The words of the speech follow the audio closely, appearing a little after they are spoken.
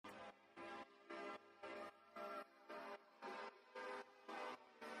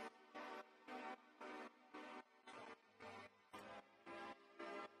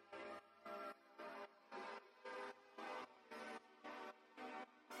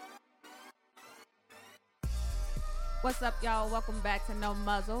What's up, y'all? Welcome back to No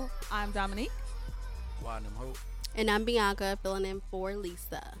Muzzle. I'm Dominique. Windham Hope. And I'm Bianca, filling in for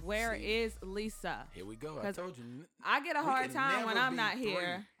Lisa. Where is Lisa? Here we go. I told you. I get a hard time when I'm not three.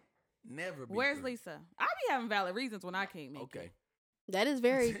 here. Never be Where's three. Lisa? I be having valid reasons when I can't make it. Okay. That is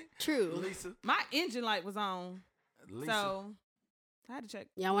very true. Lisa. My engine light was on, Lisa. so I had to check.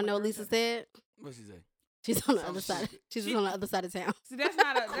 Y'all want to know what Lisa said? What'd she say? She's on the Something other side. stupid. She's just on the other side of town. See,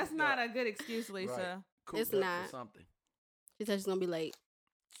 that's not a good excuse, Lisa. Right. Cooped It's up not. for something. She said she's gonna be late.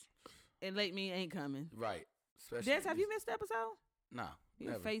 And late me ain't coming. Right. Especially Des, have you missed the episode? No.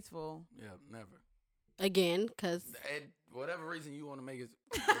 You're Never. faithful. Yeah, never. Again, because Whatever reason you want to make it.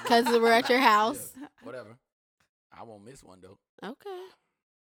 we're at your house. Yeah, whatever. I won't miss one though. Okay.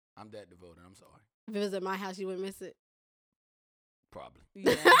 I'm that devoted. I'm sorry. If it was at my house, you wouldn't miss it. Probably.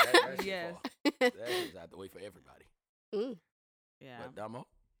 Yeah. That's Yes. your fault. That is out the way for everybody. Mm. Yeah. But Damo,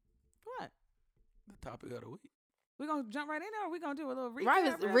 What? the topic of the week. We gonna jump right in there, or we gonna do a little recap?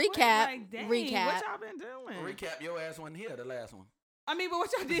 Right, real quick? recap, Like, dang, recap. What y'all been doing? Recap. Your ass wasn't here. The last one. I mean, but what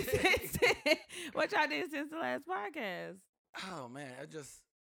y'all did since the last podcast? Oh man,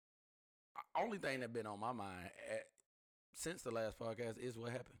 only thing that been on my mind since the last podcast is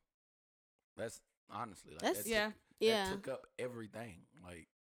what happened. That's honestly like That's- that Yeah. took up everything. Like,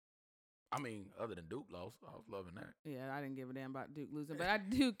 I mean, other than Duke lost, I was loving that. Yeah, I didn't give a damn about Duke losing, but I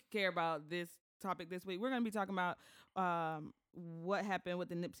do care about this topic this week. We're gonna be talking about what happened with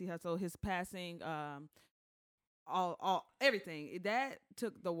the Nipsey Hussle, his passing, all everything that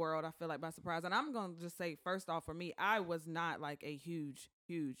took the world, I feel like, by surprise. And I'm gonna just say, first off, for me, I was not like a huge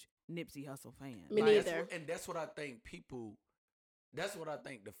Nipsey Hussle fan. Me Like, neither. That's what I think people. That's what I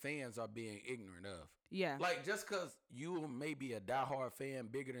think the fans are being ignorant of. Yeah. Like, just because you may be a diehard fan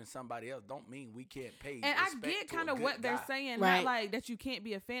bigger than somebody else, don't mean we can't pay. And I respect get to kind a of good what they're guy. saying, Right. not like that you can't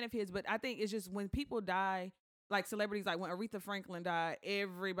be a fan of his, but I think it's just when people die, like celebrities, like when Aretha Franklin died,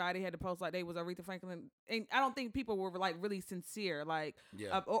 everybody had to post like they was Aretha Franklin, and I don't think people were like really sincere, like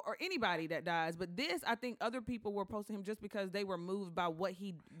Yeah. or anybody that dies. But this, I think other people were posting him just because they were moved by what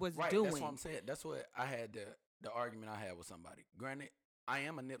he was Right, doing. that's what I'm saying. That's what I had the argument I had with somebody. Granted, I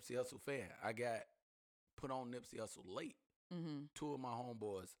am a Nipsey Hussle fan. I got put on Nipsey Hussle late. Mm-hmm. Two of my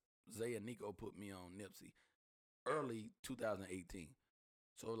homeboys, Zay and Nico, put me on Nipsey early 2018.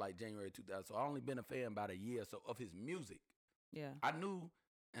 So like January 2000. So I only been a fan about a year or so of his music. Yeah. I knew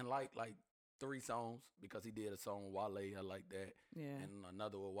and liked like 3 songs because he did a song with Wale. I like that. Yeah. And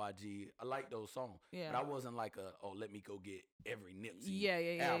another with YG. I like those songs. Yeah. But I wasn't like let me go get every Nipsey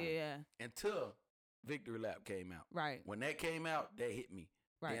Yeah. album. Until Victory Lap came out. Right. When that came out, that hit me.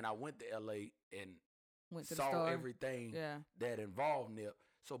 Right. Then I went to LA and Went to the saw store. everything Yeah. that involved Nip.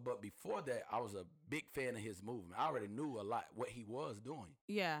 So, but before that, I was a big fan of his movement. I already knew a lot what he was doing.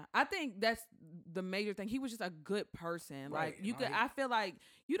 Yeah, I think that's the major thing. He was just a good person. Right. Like you could, I feel like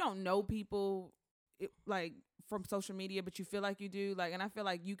you don't know people like from social media, but you feel like you do. Like, and I feel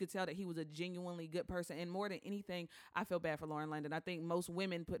like you could tell that he was a genuinely good person. And more than anything, I feel bad for Lauren London. I think most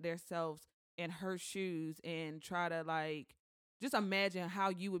women put themselves in her shoes and try to like just imagine how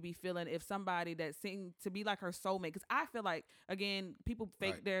you would be feeling if somebody that seemed to be like her soulmate. Because I feel like, again, people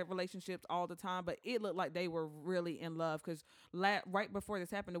fake Right. their relationships all the time, but it looked like they were really in love. Because right before this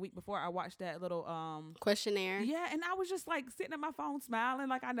happened, the week before, I watched that little Questionnaire. yeah, and I was just like sitting at my phone smiling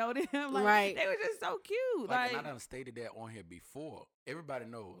like I know them. Like, Right. they were just so cute. Like, and I done stated that on here before. Everybody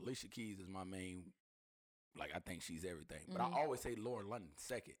know Alicia Keys is my main. Like, I think she's everything. But I always say Lauren London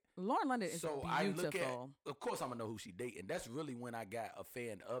second. Lauren London is So beautiful. I look at, of course, I'm going to know who she dating. That's really when I got a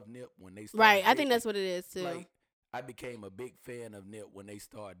fan of Nip, when they started Right. I think dating. that's what it is too. Like, I became a big fan of Nip when they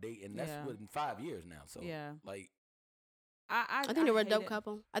started dating. That's Yeah. within 5 years now. So, Yeah. like, I I think they were a hate dope it.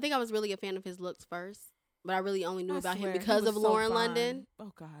 couple. I think I was really a fan of his looks first, but I really only knew I about swear, him he because was of so Lauren fine. London.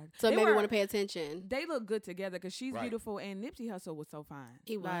 Oh God. So it They made me were- want to pay attention. They look good together because she's Right. beautiful and Nipsey Hussle was so fine.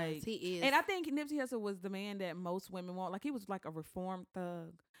 He was. Like, He is. and I think Nipsey Hussle was the man that most women want. Like, he was like a reformed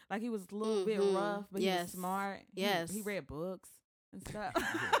thug. Like, he was a little bit Mhm. rough, but he Yes. was smart. Yes. He read books and stuff.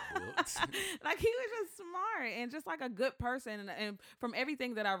 books. Like, he was just smart and just like a good person. And from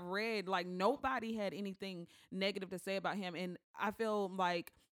everything that I've read, like, nobody had anything negative to say about him. And I feel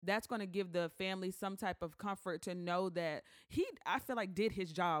like that's going to give the family some type of comfort to know that he, I feel like, did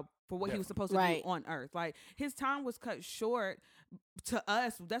his job for what he was supposed to Right. do on earth. Like, his time was cut short to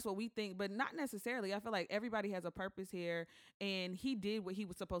us. That's what we think, but not necessarily. I feel like everybody has a purpose here, and he did what he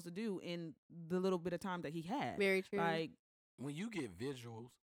was supposed to do in the little bit of time that he had. Very true. Like, when you get visuals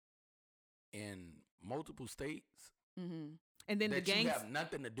in multiple states and then the that you gangs, have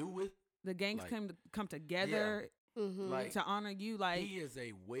nothing to do with, like, come together Mhm. like, to honor you. Like, he is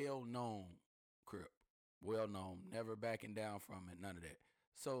a well-known Crip. well known, never backing down from it, none of that.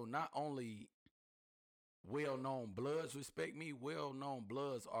 So not only well known bloods respect me, well known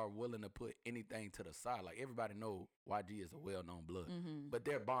bloods are willing to put anything to the side. Like everybody know YG is a well known blood, but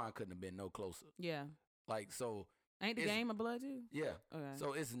their bond couldn't have been no closer. Yeah. Like so, ain't the game of blood too? Yeah. Okay.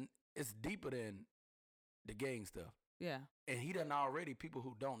 So it's deeper than the gang stuff. Yeah. And he done already. People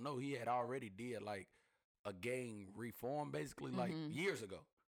who don't know, he had already did like a gang reform basically like years ago.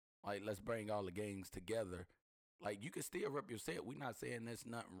 Like let's bring all the gangs together. Like you can still rep yourself. We're not saying there's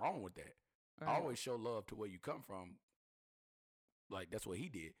nothing wrong with that. Right. Always show love to where you come from. Like that's what he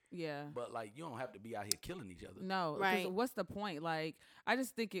did. Yeah. But like you don't have to be out here killing each other. No. Right. What's the point? Like I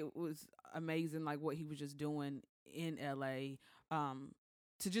just think it was amazing like what he was just doing in LA.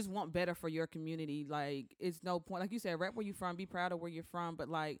 To just want better for your community. Like it's no point. Like you said, rep where you from, be proud of where you're from. But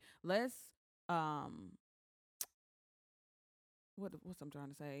like let's what's I'm trying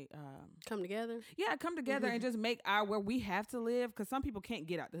to say? Come together. Yeah, come together and just make where we have to live, because some people can't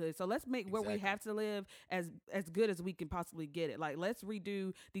get out the hood. So let's make where we have to live as good as we can possibly get it. Like let's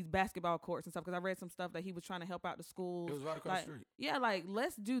redo these basketball courts and stuff, because I read some stuff that he was trying to help out the schools. It was right across the street. Yeah, like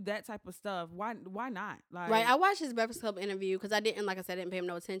let's do that type of stuff. Why not? Like, right. I watched his Breakfast Club interview because I didn't pay him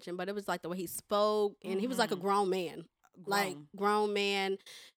no attention, but it was like the way he spoke, and he was like a grown man. Like grown man.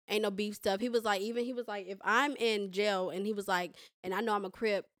 Ain't no beef stuff. He was like, if I'm in jail and he was like, and I know I'm a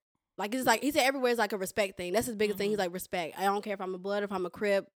Crip, like it's like he said everywhere is like a respect thing. That's his biggest thing. He's like, respect. I don't care if I'm a Blood, if I'm a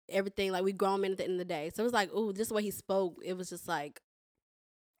Crip, everything. Like we grown men at the end of the day. So it was like, ooh, just the way he spoke, it was just like,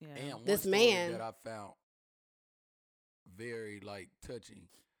 and this one man that I found very like touching,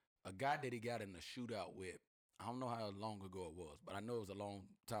 a guy that he got in a shootout with. I don't know how long ago it was, but I know it was a long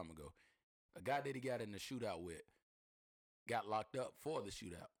time ago. A guy that he got in the shootout with got locked up for the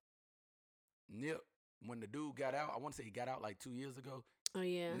shootout. Nip, when the dude got out, I want to say he got out like 2 years ago. Oh,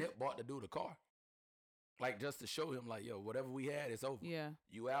 yeah. Nip bought the dude a car. Like, just to show him, like, yo, whatever we had, it's over. Yeah.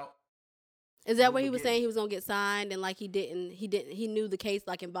 You out. Is that what he was saying? He was going to get signed and, like, he he knew the case,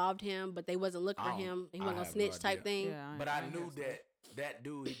 like, involved him, but they wasn't looking for him. He wasn't going to snitch type thing. Yeah, but I knew that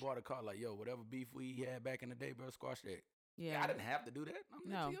dude, he bought a car, like, yo, whatever beef we had back in the day, bro, squash that. Yeah. I didn't have to do that.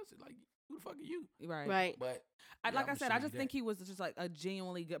 I'm Nipsey Hussle. Like, who the fuck are you? Right. But like I said, I just think he was just like a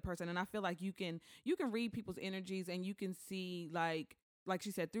genuinely good person, and I feel like you can read people's energies, and you can see like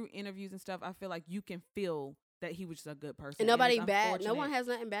she said through interviews and stuff. I feel like you can feel that he was just a good person. And nobody bad. No one has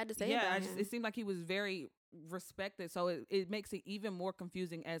nothing bad to say about him. It seemed like he was very respected, so it makes it even more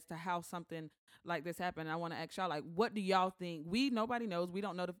confusing as to how something like this happened. And I want to ask y'all, like, what do y'all think? Nobody knows. We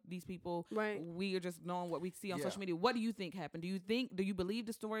don't know these people. Right. We are just knowing what we see on social media. What do you think happened? Do you believe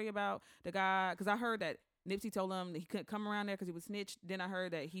the story about the guy? Because I heard that Nipsey told him that he couldn't come around there because he was snitched. Then I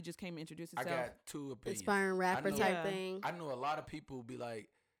heard that he just came and introduced himself. I got two opinions. Inspiring rapper type thing. I know a lot of people be like,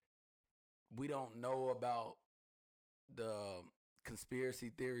 we don't know about the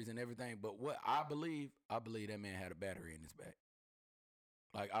conspiracy theories and everything, but what I believe that man had a battery in his back.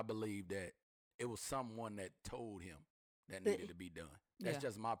 Like, I believe that it was someone that told him that needed to be done. That's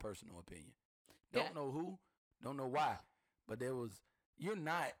just my personal opinion. Don't know who, don't know why, but it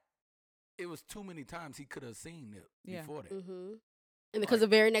was too many times he could have seen it before that. Mm-hmm. And because the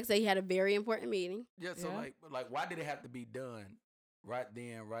very next day he had a very important meeting. Yeah, so like why did it have to be done right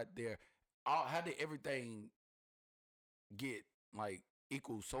then, right there? How did everything get like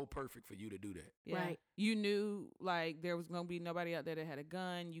equal so perfect for you to do that? Yeah. Right. You knew like there was gonna be nobody out there that had a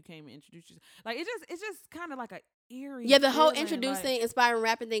gun. You came and introduced yourself. Like it's just kind of like a eerie. Yeah, the whole introducing, inspiring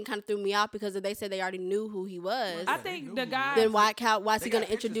rapping thing kind of threw me off because they said they already knew who he was. I think the guy. Then why is he gonna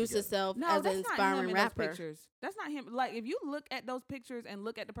introduce himself as an inspiring rapper? That's not him. Like if you look at those pictures and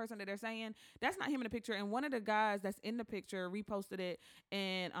look at the person that they're saying, that's not him in the picture. And one of the guys that's in the picture reposted it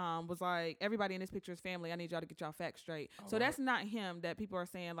and was like, everybody in this picture is family. I need y'all to get y'all facts straight. So that's not him that people are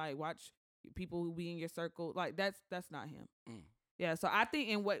saying like, watch people who be in your circle. Like that's not him. Yeah, so I think,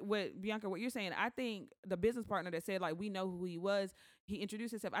 and what Bianca, what you're saying, I think the business partner that said like we know who he was, he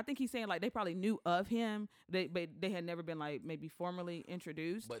introduced himself. I think he's saying like they probably knew of him, but they had never been like maybe formally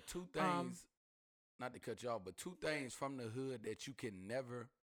introduced. But two things, not to cut you off, but two things from the hood that you can never.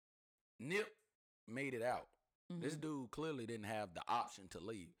 Nip made it out. Mm-hmm. This dude clearly didn't have the option to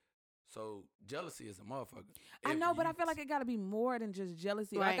leave. So jealousy is a motherfucker. I know, but I feel like it got to be more than just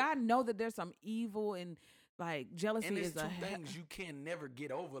jealousy. Right. Like I know that there's some evil and. Like jealousy and is two things you can never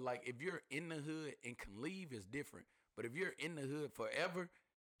get over. Like if you're in the hood and can leave, it's different. But if you're in the hood forever,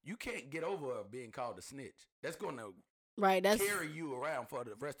 you can't get over being called a snitch. That's going to carry you around for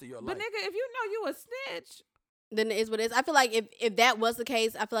the rest of your life. But nigga, if you know you a snitch, then it is what it is. I feel like if that was the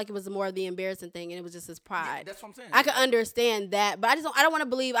case, I feel like it was more of the embarrassing thing, and it was just his pride. Yeah, that's what I'm saying. I could understand that, but I don't want to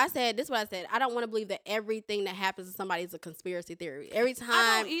believe. I said this is what I said. I don't want to believe that everything that happens to somebody is a conspiracy theory. Every time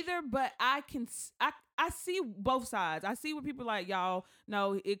I don't either, but I see both sides. I see where people like, y'all,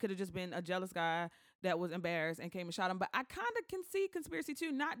 no, it could have just been a jealous guy that was embarrassed and came and shot him. But I kind of can see conspiracy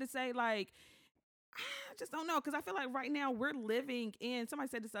too. Not to say like, I just don't know, because I feel like right now we're living in, somebody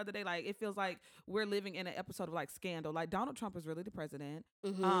said this the other day, like it feels like we're living in an episode of like Scandal. Like Donald Trump is really the president.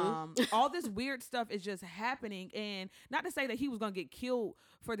 All this weird stuff is just happening, and not to say that he was gonna get killed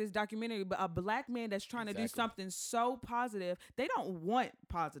for this documentary, but a black man that's trying to do something so positive, they don't want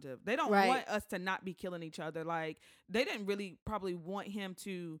positive. They don't want us to not be killing each other. Like they didn't really probably want him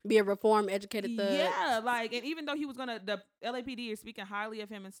to be a reformed, educated thug. Yeah, like, and even though he was gonna, the LAPD is speaking highly of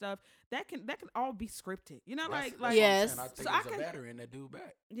him and stuff, that can all be scripted, you know, that's like yes. I think it's a battery in that dude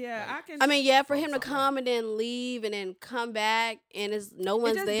back. Yeah, like, I mean, yeah, for him to come and then leave and then come back and it's no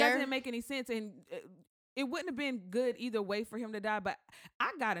one's there. It just doesn't make any sense, and it wouldn't have been good either way for him to die. But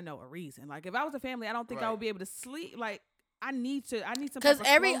I gotta know a reason. Like if I was a family, I don't think I would be able to sleep. Like I need some. Because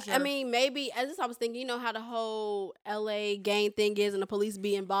I mean, maybe as I was thinking, you know how the whole LA gang thing is, and the police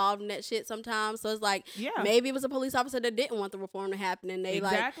be involved in that shit sometimes. So it's like, maybe it was a police officer that didn't want the reform to happen, and they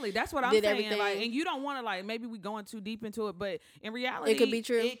that's what I'm saying. Everything. Like, and you don't want to like, maybe we going too deep into it, but in reality, it could be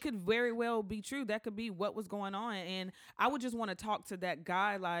true. It could very well be true. That could be what was going on, and I would just want to talk to that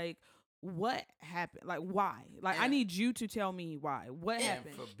guy, like. What happened? Like, why? Like, I need you to tell me why. What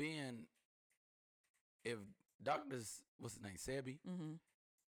happened? For being, if doctors, what's his name, Sebi? Mm-hmm.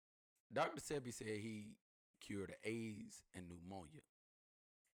 Dr. Sebi said he cured AIDS and pneumonia.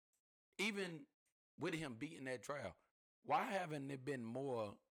 Even with him beating that trial, why haven't there been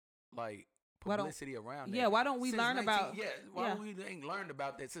more, like, publicity around that? Yeah, why don't we learn about? Yeah, why we ain't learned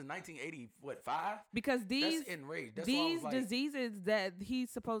about that since 1985? Because these that's enraged. That's these like, diseases that he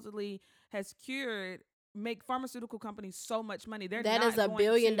supposedly has cured make pharmaceutical companies so much money. That is a $1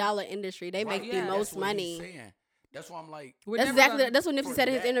 billion industry. They make the most money. That's why I'm like. That's what Nipsey said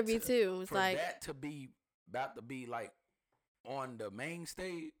in his interview too. It's for like that to be about to be like on the main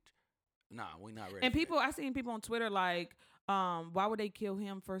stage. Nah, we not ready. And I seen people on Twitter like. Why would they kill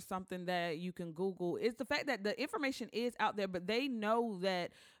him for something that you can Google? It's the fact that the information is out there, but they know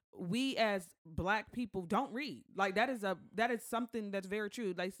that we as black people don't read. Like that is something that's very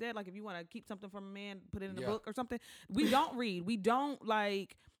true. Like said, like if you want to keep something from a man, put it in a book or something. We don't read. We don't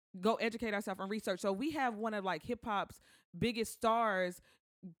like go educate ourselves and research. So we have one of like hip hop's biggest stars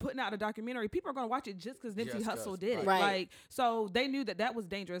putting out a documentary. People are going to watch it just because Nipsey Hussle did it. Right. Like, so they knew that was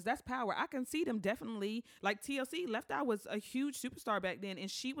dangerous. That's power. I can see them definitely, like TLC, Left Eye was a huge superstar back then,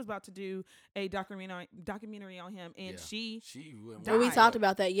 and she was about to do a documentary on him, and she died. We talked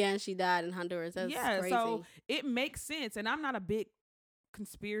about that, and she died in Honduras. That's crazy. So it makes sense, and I'm not a big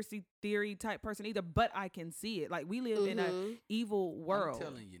conspiracy theory type person either, but I can see it. Like, we live in an evil world.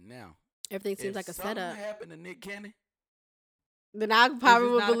 I'm telling you now. Everything seems like a setup. If something happened to Nick Cannon, then I probably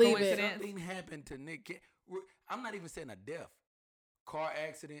would believe it. Something happened to Nick. I'm not even saying a death, car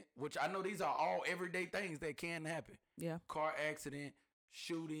accident, which I know these are all everyday things that can happen. Yeah, car accident,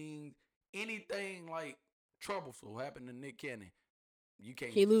 shooting, anything like troublesome happened to Nick Cannon. You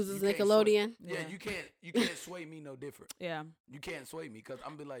can't. He loses Nickelodeon. You can't sway me no different. Yeah, you can't sway me because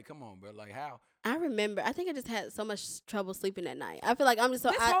I'm be like, come on, bro, like how. I remember. I think I just had so much trouble sleeping at night. I feel like I'm just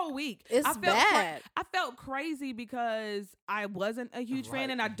so. This whole week, it's bad. I felt crazy because I wasn't a huge fan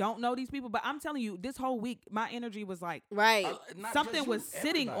and I don't know these people. But I'm telling you, this whole week, my energy was like something was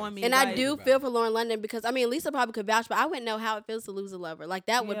sitting on me. And I do feel for Lauren London because I mean, Lisa probably could vouch, but I wouldn't know how it feels to lose a lover. Like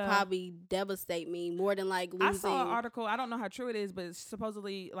that would probably devastate me more than like losing. I saw an article. I don't know how true it is, but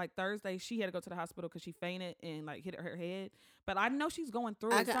supposedly like Thursday she had to go to the hospital because she fainted and like hit her head. But I know she's going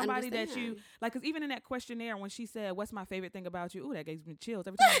through it. Somebody that you like, because even in that questionnaire when she said, "What's my favorite thing about you?" Ooh, that gave me chills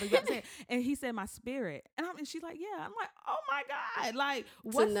every time I say it. And he said, "My spirit." And she's like, "Yeah." I'm like, "Oh my God!" Like,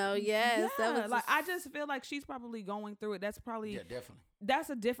 what? To know, yes. Yeah. Like, I just feel like she's probably going through it. That's probably definitely. That's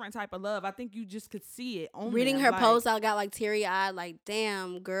a different type of love. I think you just could see it on reading her post. I got like teary eyed. Like,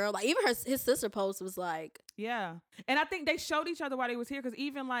 damn, girl. Like even his sister post was like, yeah. And I think they showed each other while they was here because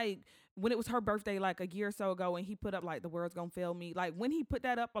even like. When it was her birthday, like a year or so ago, and he put up like "The World's Gonna Fail Me," like when he put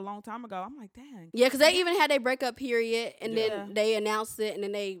that up a long time ago, I'm like, dang. Yeah, because they even had their breakup period, and then they announced it, and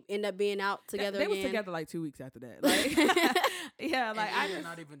then they end up being out together. They was together like 2 weeks after that. Like, yeah, like I just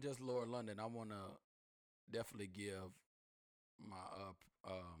not even just Lauren London. I want to definitely give my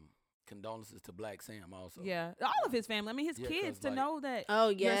condolences to Black Sam also. Yeah, all of his family. I mean, his kids to know that. Oh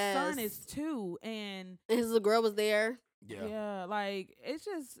yes, your son is 2, and his little girl was there. Yeah, like it's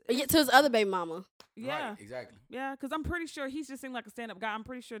just to his other baby mama. Yeah, right, exactly. Yeah, because I'm pretty sure he's just seemed like a stand up guy. I'm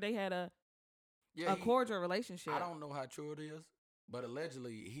pretty sure they had a cordial relationship. I don't know how true it is, but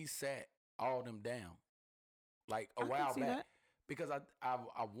allegedly he sat all them down like a while back that. because I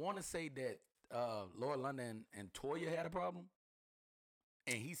want to say that Lord London and Toya had a problem,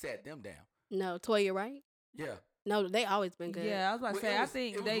 and he sat them down. No, Toya, right? Yeah. No, they always been good. Yeah, I was about to say. I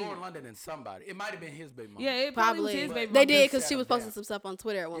think it they. was Lord London and somebody. It might have been his baby mama. Yeah, it probably was his Probably. baby They mama. did because sat she was him posting down. some stuff on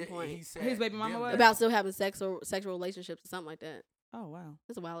Twitter at one point He sat His baby mama them was? down. about still having sexual relationships or something like that. Oh wow.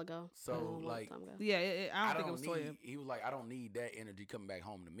 It's a while ago. So like, time ago. Yeah, I don't think it was Toya. He was like, I don't need that energy coming back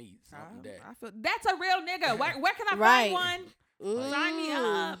home to me. Something that. I feel that's a real nigga. Where can I Right. find one? Sign me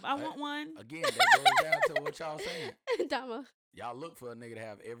up. I want one. Again, that goes down to what y'all saying. Dama. Y'all look for a nigga to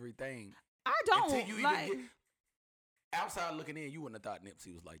have everything. I don't Until you like. even get outside looking in, you wouldn't have thought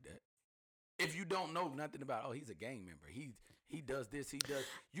Nipsey was like that. If you don't know nothing about, oh, he's a gang member. He does this. He does.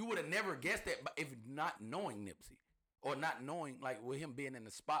 You would have never guessed that, if not knowing Nipsey. Or not knowing, like, with him being in the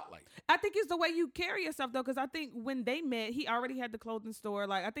spotlight. I think it's the way you carry yourself, though, because I think when they met, he already had the clothing store.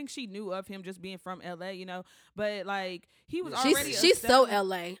 Like, I think she knew of him just being from L.A., you know. But, like, he was already She's so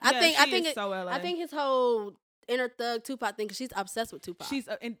L.A. I think so LA. I think his whole inner thug Tupac thing, because she's obsessed with Tupac.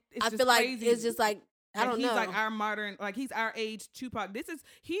 And it's I just feel like crazy. it's just like, I don't know. He's like our modern, like he's our age Tupac.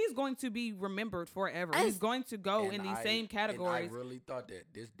 He's going to be remembered forever. He's going to go in these same categories. And I really thought that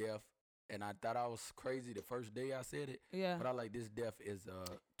this death, and I thought I was crazy the first day I said it. Yeah. But I like this death is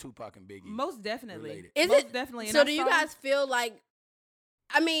Tupac and Biggie. Most definitely. Related. Is Most it? definitely. And So do you guys feel like,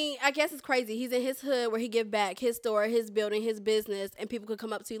 I mean, I guess it's crazy. He's in his hood where he give back, his store, his building, his business, and people could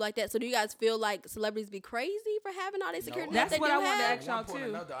come up to you like that. So do you guys feel like celebrities be crazy for having all this security? That's what I wanted to At ask y'all one point or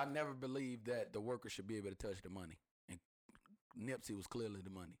too. another, I never believed that the worker should be able to touch the money. And Nipsey was clearly the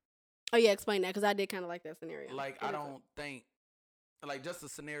money. Oh, yeah, explain that, because I did kind of like that scenario. Like, I don't think, like, just a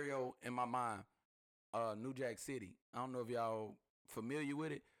scenario in my mind, New Jack City. I don't know if y'all familiar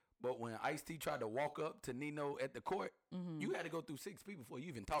with it, but when Ice-T tried to walk up to Nino at the court, you had to go through 6 people before you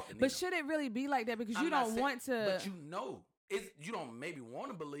even talked to Nino. But should it really be like that? Because you don't want to. But you don't maybe want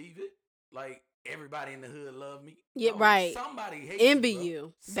to believe it. Like, everybody in the hood love me. Yeah, No, right. Somebody hates Envy you.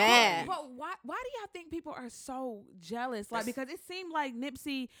 you. Bad. But why do y'all think people are so jealous? Like, because it seemed like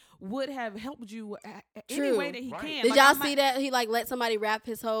Nipsey would have helped you any True. way that he Right. can. Did Like, y'all see that? He like let somebody rap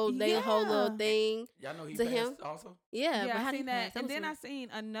his whole whole little Yeah. thing. Y'all know he To passed him? also? Yeah, Yeah, but how I did he seen that. pass? And was then I weird. seen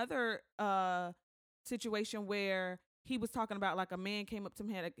another situation where he was talking about, like, a man came up to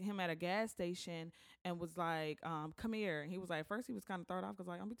him at a gas station and was like, come here. And he was like, first he was kind of thrown off because,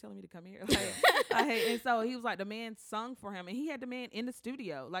 like, don't be telling me to come here. Like, and so he was like, the man sung for him, and he had the man in the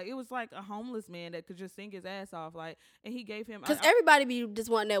studio. Like, it was like a homeless man that could just sing his ass off. Like, and he gave him, Because everybody be just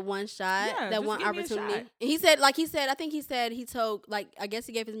wanting that one shot, Yeah, that just one give me a opportunity. shot. And I think he said he told, like, I guess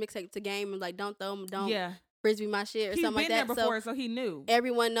he gave his mixtape to Game and like, don't throw him, don't yeah, frisbee my shit or he's something been like there that. before, so he knew.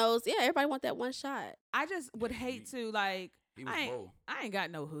 Everyone knows. Yeah, everybody want that one shot. I just would hate to, like, He was bold. I ain't got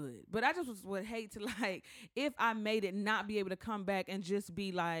no hood, but I just would hate to, like, if I made it, not be able to come back and just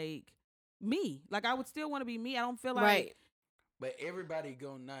be like me. Like, I would still want to be me. I don't feel like Right. But everybody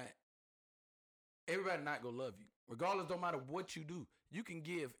not gonna love you. Regardless, don't matter what you do. You can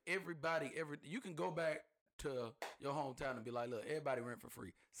give everybody you can go back to your hometown and be like, look, everybody rent for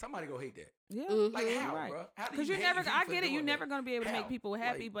free. Somebody go hate that. Yeah, Like, how, right. bro? How do Because you you're hate never. people I for get it. doing You're that? never gonna be able to make How? people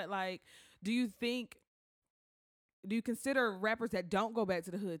happy. Like, But, like, do you consider rappers that don't go back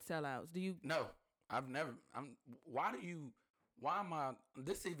to the hood sellouts? Do you? No, why am I,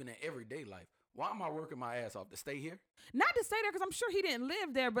 this even in everyday life, why am I working my ass off to stay here? Not to stay there, because I'm sure he didn't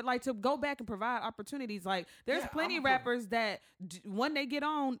live there, but, like, to go back and provide opportunities. Like, there's Yeah, plenty of I'm a- rappers that when they get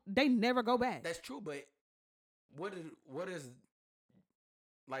on, they never go back. That's true, but what is,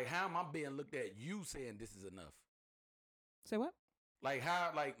 like, how am I being looked at you saying this is enough? Say what? Like,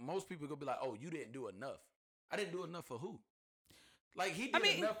 how, like, most people gonna be like, oh, you didn't do enough. I didn't do enough for who? Like, he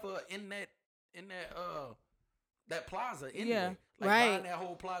did enough for in that plaza anyway. Yeah, like, right. buying that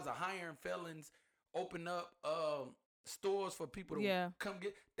whole plaza, hiring felons, open up stores for people to come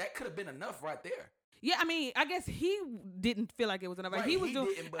get. That could have been enough right there. Yeah, I mean, I guess he didn't feel like it was enough. Like, Right, he was he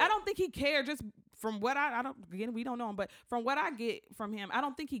doing. didn't, but- I don't think he cared. Just from what I don't. Again, we don't know him, but from what I get from him, I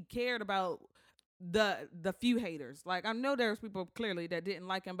don't think he cared about the few haters. Like, I know there's people clearly that didn't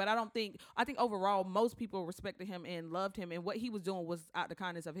like him, but I think overall most people respected him and loved him, and what he was doing was out the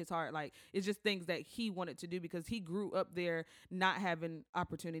kindness of his heart. Like, it's just things that he wanted to do because he grew up there not having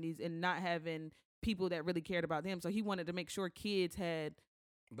opportunities and not having people that really cared about him. So he wanted to make sure kids had.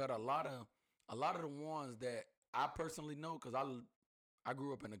 But a lot of the ones that I personally know, because I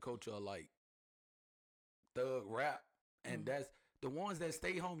grew up in the culture of, like, thug rap, and that's the ones that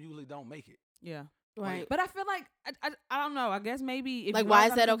stay home usually don't make it. Yeah. Right. But I feel like I don't know. I guess maybe if Like, why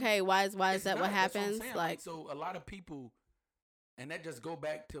is that okay? Why is that what happens? That's what I'm saying. Like, so a lot of people, and that just go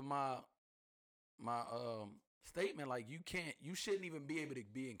back to my statement. Like, you shouldn't even be able to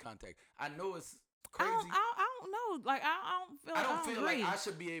be in contact. I know it's crazy. I don't know. Like I don't feel like I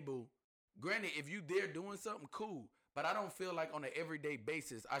should be able. Granted, if you there doing something, cool. But I don't feel like on an everyday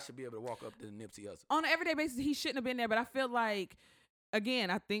basis I should be able to walk up to Nipsey Hussle. On an everyday basis, he shouldn't have been there. But I feel like, again,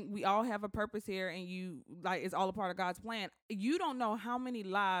 I think we all have a purpose here, and it's all a part of God's plan. You don't know how many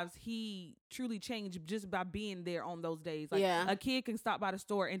lives he truly changed just by being there on those days. Like, a kid can stop by the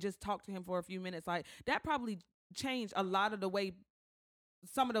store and just talk to him for a few minutes. Like, that probably changed a lot of the way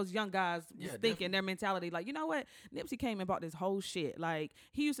some of those young guys was thinking, their mentality. Like, you know what? Nipsey came and bought this whole shit. Like,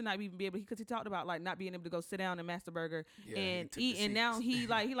 he used to not even be able, because he talked about like not being able to go sit down in Master Burger and eat. And now he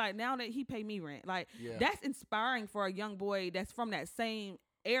like now that he pay me rent. Like, that's inspiring for a young boy that's from that same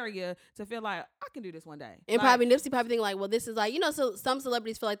area to feel like I can do this one day. And probably Nipsey probably think like, well, this is like, so some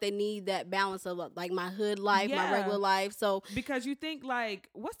celebrities feel like they need that balance of like my hood life, my regular life. So because you think like,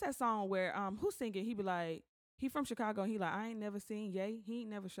 what's that song where who's singing? He be like, he from Chicago, and he like, I ain't never seen Ye. He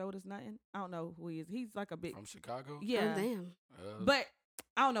ain't never showed us nothing. I don't know who he is. He's like a big from Chicago. Yeah, oh, damn. But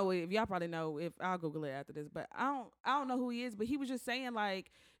I don't know if y'all probably know. If I'll Google it after this, but I don't know who he is. But he was just saying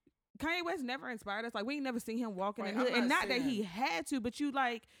like, Kanye West never inspired us. Like, we ain't never seen him walking in the hood, and not that he had to, but you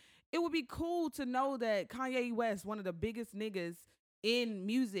like, it would be cool to know that Kanye West, one of the biggest niggas in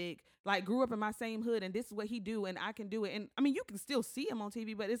music, like grew up in my same hood, and this is what he do, and I can do it. And I mean, you can still see him on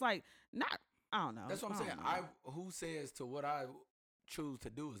TV, but it's like not. I don't know. That's what I'm saying. Who says to what I choose to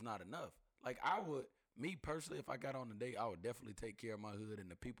do is not enough? Like, I would, me personally, if I got on the date, I would definitely take care of my hood and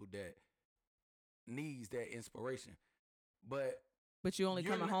the people that needs that inspiration. But you only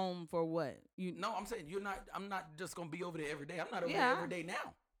coming home for what? No, I'm saying I'm not just gonna be over there every day. I'm not over there every day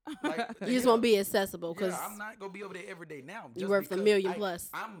now. Like, you just won't be accessible because I'm not gonna be over there every day now. You're worth $1 million plus.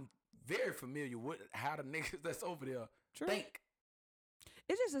 I'm very familiar with how the niggas that's over there think.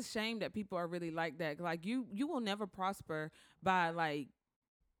 It's just a shame that people are really like that. Like, you will never prosper by like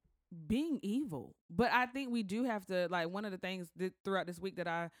being evil. But I think we do have to, like, one of the things throughout this week that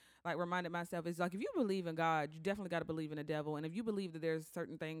I like reminded myself is like, if you believe in God, you definitely got to believe in the devil. And if you believe that there's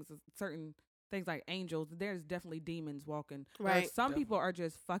certain things like angels, there's definitely demons walking. Right. Some people are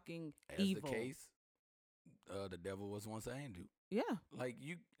just fucking evil. As the case, the devil was once an angel. Yeah. Like,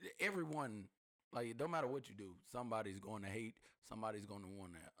 everyone, like, it don't matter what you do, somebody's going to hate, somebody's going to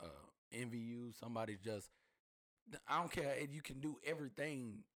want to envy you, somebody's just, I don't care, you can do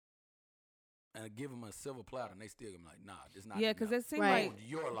everything and give them a silver platter, and they still gonna be like, nah, it's not. Yeah, because it seems right. like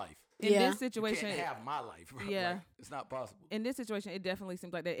your life. In this situation, you can't have my life. Bro. Yeah, like, it's not possible. In this situation, it definitely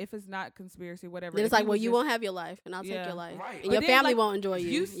seems like that. If it's not conspiracy, whatever, then it's like, well, you won't have your life, and I'll take your life, right? And your family won't enjoy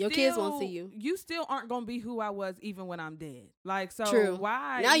you. Your kids won't see you. You still aren't gonna be who I was, even when I'm dead. Like, so true.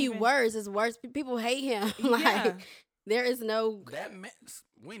 Why now you worse? It's worse. People hate him. Like, there is no that man.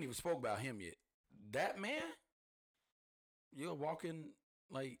 We ain't even spoke about him yet. That man, you're walking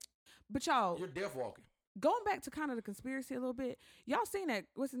like, but y'all, you're death walking. Going back to kind of the conspiracy a little bit, y'all seen that?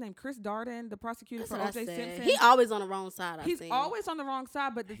 What's his name? Chris Darden, the prosecutor for O.J. Simpson. He always on the wrong side. He's always on the wrong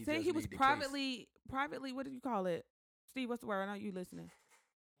side. But the thing, he was privately. What do you call it, Steve? What's the word? I know you listening.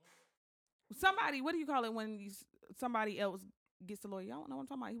 Somebody. What do you call it when somebody else gets the lawyer? Y'all don't know what I'm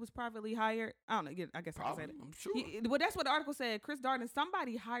talking about. He was privately hired. I don't know. I guess I can say that. I'm sure. Well, that's what the article said. Chris Darden.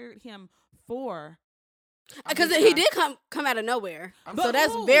 Somebody hired him for. Because he did come out of nowhere. So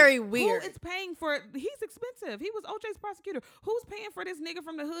that's very weird. Who is paying for it? He's expensive. He was OJ's prosecutor. Who's paying for this nigga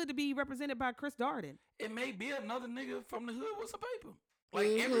from the hood to be represented by Chris Darden? It may be another nigga from the hood with some paper. Like,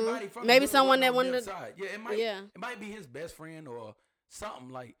 everybody from maybe the hood someone that wanted wanted to. Yeah, it might be his best friend or something.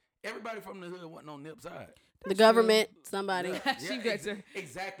 Like, everybody from the hood wasn't on Nip's side. The government, somebody.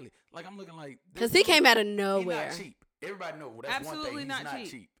 Exactly. Like, I'm looking like, because he came out of nowhere. He's not cheap. Everybody know that's absolutely one thing. He's not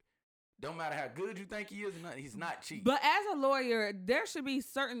cheap. Don't matter how good you think he is, he's not cheap. But as a lawyer, there should be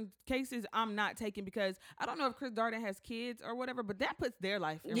certain cases I'm not taking, because I don't know if Chris Darden has kids or whatever, but that puts their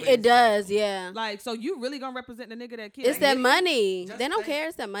life in risk. It does, yeah. Like, so you really gonna represent the nigga that kid? It's that money. They don't care.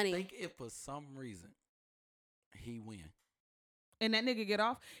 It's that money. Think if for some reason he win and that nigga get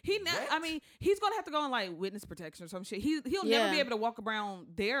off, I mean, he's gonna have to go on like witness protection or some shit. He'll never be able to walk around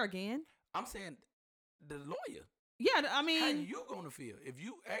there again. I'm saying the lawyer. Yeah, I mean, how you gonna feel if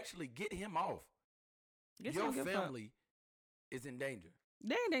you actually get him off? Your family is in danger.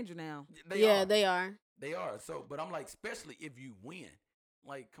 They're in danger now. They are. They are. So, but I'm like, especially if you win.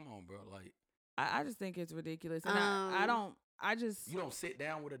 Like, come on, bro. Like, I just think it's ridiculous, and I You don't sit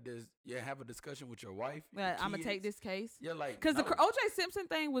down with have a discussion with your wife. I'm gonna take this case. You're like, because the OJ Simpson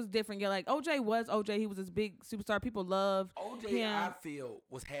thing was different. Yeah, like OJ was OJ. He was this big superstar. People loved OJ. him. I feel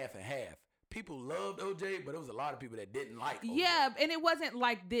was half and half. People loved OJ, but there was a lot of people that didn't like OJ. Yeah, and it wasn't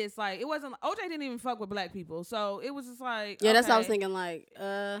like this. Like it wasn't. OJ didn't even fuck with black people, so it was just like that's what I was thinking. Like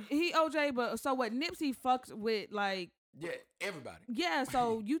he OJ, but so what? Nipsey fucks with like everybody. Yeah,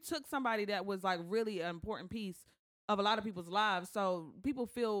 so you took somebody that was like really an important piece of a lot of people's lives, so people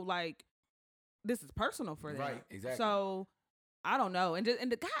feel like this is personal for them. Right, exactly. So I don't know, and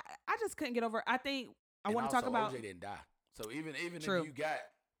the guy, I just couldn't get over. I think I want to talk about OJ didn't die, so even True.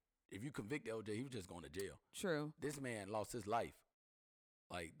 if you convict OJ, he was just going to jail. True. This man lost his life.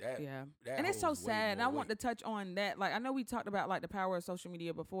 Like that. Yeah. That and it's so holds way sad. And I more want to touch on that. Like, I know we talked about like the power of social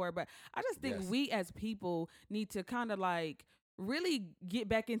media before, but I just think we as people need to kind of like really get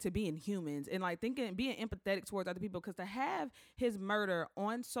back into being humans and like being empathetic towards other people. Because to have his murder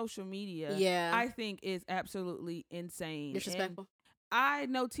on social media, I think is absolutely insane. Disrespectful. And I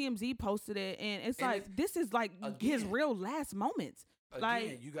know TMZ posted it, and it's like this is like his real last moments. Again,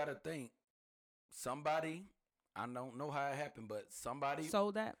 like you got to think somebody. I don't know how it happened, but somebody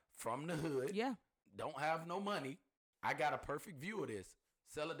sold that from the hood. Yeah, don't have no money. I got a perfect view of this.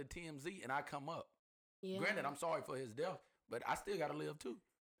 Sell it to TMZ, and I come up. Yeah. Granted, I'm sorry for his death, but I still gotta live too.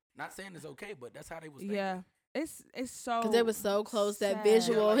 Not saying it's okay, but that's how they was thinking. Yeah. It's so because they were so close. Sad. That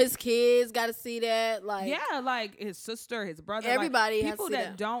visual, like, his kids got to see that. Like like his sister, his brother, everybody. Like, people has to see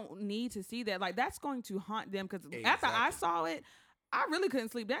that don't need to see that. Like that's going to haunt them. Because after I saw it, I really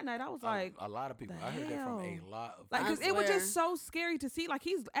couldn't sleep that night. I was like, a lot of people. I heard that from a lot of like, because it was just so scary to see. Like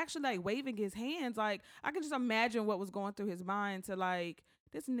he's actually like waving his hands. Like I can just imagine what was going through his mind to like,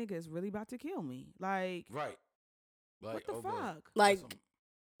 this nigga is really about to kill me. Like right. Like, what the fuck? Like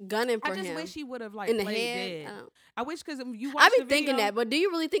gunning for him. I just wish he would have like in the played head. dead. I wish because you watch I the be thinking video, that, but do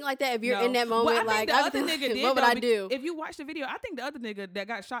you really think like that if you're in that moment? Well, like the I other think, nigga did. what would I do? If you watch the video, I think the other nigga that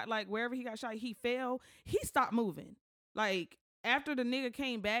got shot, like wherever he got shot, he fell. He stopped moving. Like after the nigga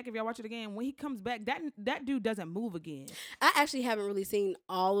came back, if y'all watch it again, when he comes back, that dude doesn't move again. I actually haven't really seen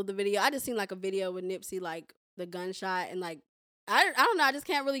all of the video. I just seen like a video with Nipsey, like the gunshot, and like I don't know. I just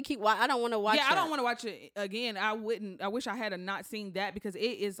can't really keep. I don't want to watch. Yeah, I don't want to watch it again. I wouldn't. I wish I had not seen that because it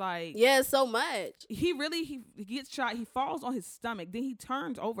is like it's so much. He gets shot. He falls on his stomach. Then he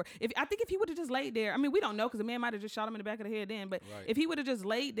turns over. I think if he would have just laid there, I mean, we don't know because the man might have just shot him in the back of the head then. But if he would have just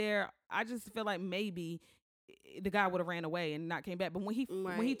laid there, I just feel like maybe the guy would have ran away and not came back. But when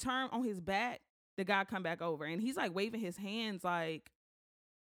he turned on his back, the guy come back over and he's like waving his hands like,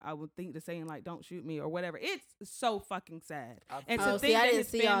 I would think the saying like "Don't shoot me" or whatever. It's so fucking sad. I didn't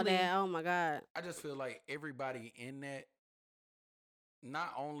see all that. Oh my god! I just feel like everybody in that,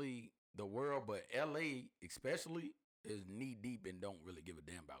 not only the world but LA especially, is knee deep and don't really give a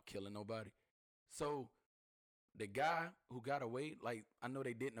damn about killing nobody. So the guy who got away, like I know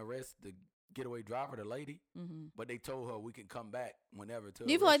they didn't arrest the getaway driver, the lady, but they told her we can come back whenever. Do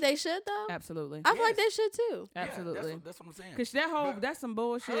you feel like they should though? Absolutely. I feel like they should too. Absolutely. Yeah, that's what I'm saying. Cause that's some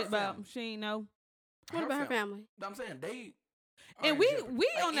bullshit about she ain't know. What about her family? I'm saying they. And we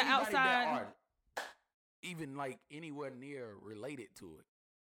like on the outside. Even like anywhere near related to it.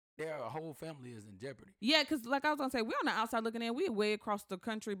 Their whole family is in jeopardy. Yeah, because like I was gonna say, we're on the outside looking in. We're way across the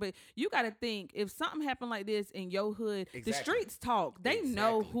country, but you got to think if something happened like this in your hood, the streets talk. They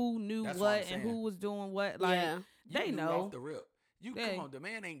know who knew what and who was doing what. Like they know off the rip. Come on, the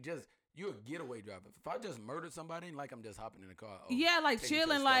man ain't just. You're a getaway driver. If I just murdered somebody, like I'm just hopping in the car. Like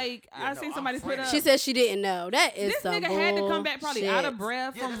chilling. Like I seen somebody put up. She said she didn't know. That is this some nigga had to come back probably out of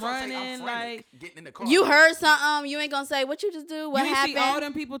breath from running. Like getting in the car. You heard something. You ain't gonna say what you just do. What happened? See all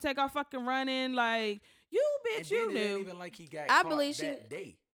them people take off fucking running. Like you bitch, you knew. Even like he got caught that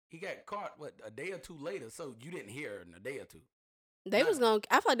day. He got caught a day or two later. So you didn't hear her in a day or two. I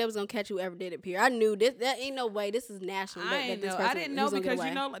feel like they was gonna catch whoever did it. Period. I knew this. That ain't no way. This is national. I didn't know because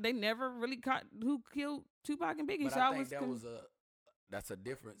like, they never really caught who killed Tupac and Biggie. But so I think that's a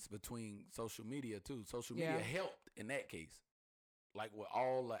difference between social media too. Social media helped in that case. Like with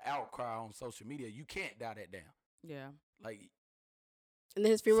all the outcry on social media, you can't doubt that down. Yeah. Like. And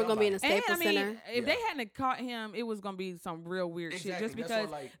then his funeral gonna be in a Staples Center. If they hadn't caught him, it was gonna be some real weird shit. Just because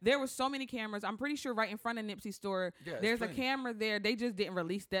there were so many cameras. I'm pretty sure right in front of Nipsey's store, there's a camera there. They just didn't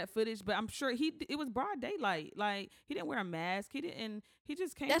release that footage, but I'm sure it was broad daylight. Like he didn't wear a mask. He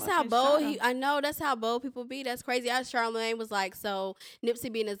just came. That's how bold I know. That's how bold people be. That's crazy. Charlamagne was like, so Nipsey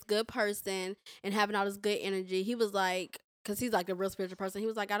being this good person and having all this good energy. He was like. Because he's like a real spiritual person. He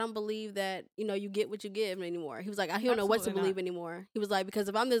was like, I don't believe that, you get what you give anymore. He was like, I don't know what to believe anymore. He was like, because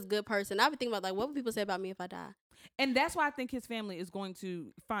if I'm this good person, I would think about like, what would people say about me if I die? And that's why I think his family is going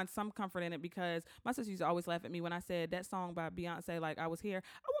to find some comfort in it, because my sister used to always laugh at me when I said that song by Beyonce, like, I was here.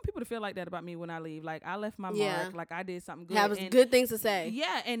 I want people to feel like that about me when I leave. Like, I left my mark. Like, I did something good. That was good things to say.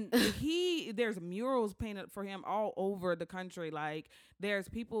 Yeah, and there's murals painted for him all over the country. Like, there's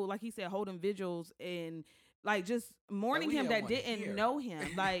people, like he said, holding vigils and, like, just mourning him that didn't know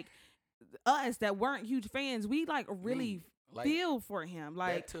him. Like, us that weren't huge fans, we, like, really feel for him.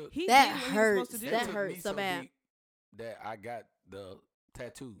 Like, that hurts. That hurts so bad. That I got the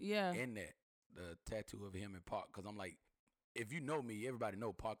tattoo in that. The tattoo of him and Pac. Because I'm like, if you know me, everybody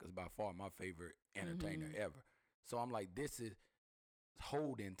know Pac is by far my favorite entertainer ever. So I'm like, this is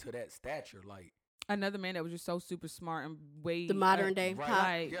holding to that stature. Like, another man that was just so super smart and way the modern day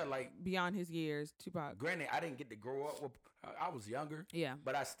Pac. Like beyond his years, Tupac. Granted, I didn't get to grow up with. I was younger. Yeah.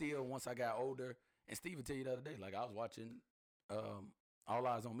 But I still, once I got older, and Steve would tell you the other day, like, I was watching All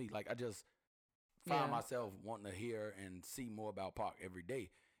Eyes on Me. Like, I just find myself wanting to hear and see more about Pac every day.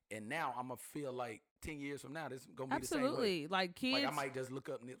 And now I'm going to feel like 10 years from now, this is going to be the same way. Like, kids. Like, I might just look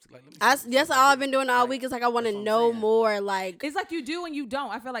up Nipsey. Like, that's all I've been doing all week. Is like, I want to know more. Like, it's like you do and you don't.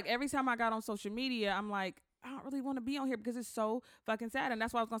 I feel like every time I got on social media, I'm like, I don't really want to be on here because it's so fucking sad. And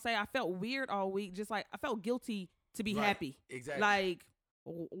that's why I was going to say, I felt weird all week. Just like, I felt guilty to be happy. Exactly. Like,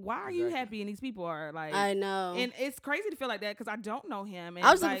 why are you happy and these people are like, I know. And it's crazy to feel like that because I don't know him. And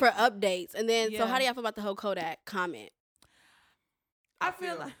I was looking for updates. And then, so how do y'all feel about the whole Kodak comment? I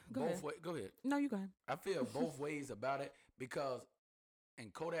feel like go ahead. No, you go ahead. I feel both ways about it because in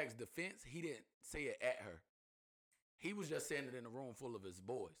Kodak's defense, he didn't say it at her. He was just saying it in a room full of his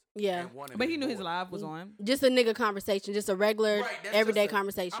boys. Yeah. But he knew his live was on. Just a nigga conversation, just a regular everyday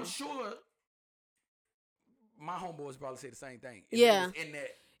conversation. I'm sure my homeboys probably say the same thing. In that,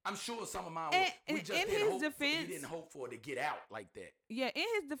 I'm sure some of mine we just he didn't hope for it to get out like that. Yeah, in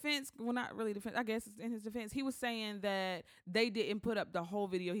his defense, well, not really defense, I guess it's in his defense, he was saying that they didn't put up the whole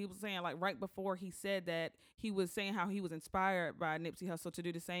video. He was saying, like, right before he said that, he was saying how he was inspired by Nipsey Hussle to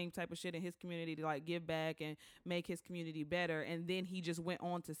do the same type of shit in his community, to, like, give back and make his community better. And then he just went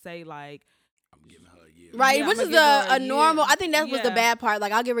on to say, like, I'm giving her a year. Right, which is a normal. I think that was the bad part.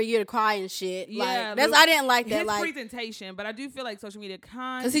 Like, I'll give her a year to cry and shit. Yeah, like, I didn't like that. His like presentation, but I do feel like social media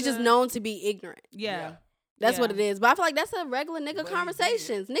because he's just known to be ignorant. Yeah. That's what it is. But I feel like that's a regular nigga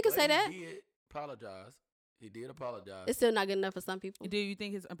conversations. Niggas say that. He did apologize. He did apologize. It's still not good enough for some people. Do you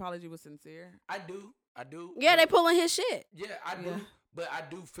think his apology was sincere? I do. Yeah, they pulling his shit. Yeah, I do. But I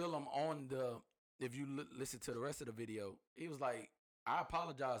do feel him on the. If you listen to the rest of the video, he was like, I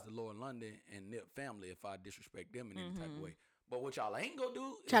apologize to Lauren London and Nip family if I disrespect them in any type of way. But what y'all ain't gonna do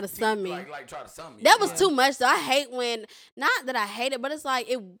is try to sun me. Like try to sun me. That was too much. So I hate when, not that I hate it, but it's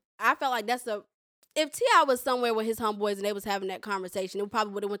like I felt like that's if T.I. was somewhere with his homeboys and they was having that conversation, it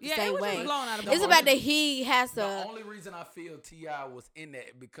probably would have went the same way. It's the fact that he has to. The only reason I feel T.I. was in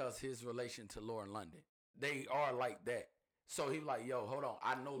that because his relation to Lauren London. They are like that. So he was like, yo, hold on.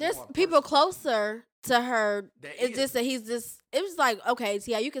 I know there's people closer to her. It's just that he's just, it was like, okay,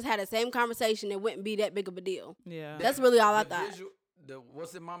 T.I., you could have the same conversation. It wouldn't be that big of a deal. Yeah. That's really all I thought.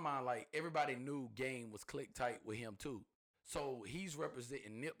 What's in my mind, like, everybody knew Game was click tight with him, too. So he's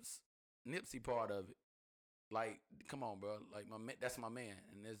representing Nipsey part of it. Like, come on, bro. Like, that's my man.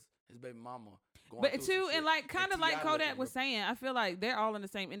 And there's his baby mama going But, too, and, like, kind of like Kodak was saying, I feel like they're all in the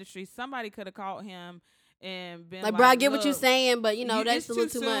same industry. Somebody could have called him and been like, bro, I get what you're saying, but that's a little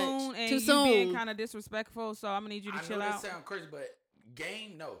too much. And too soon. Being kind of disrespectful, so I'm gonna need you to chill out. That sound crazy, but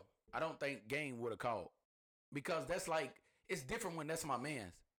Game, no, I don't think Game would have called because that's like it's different when that's my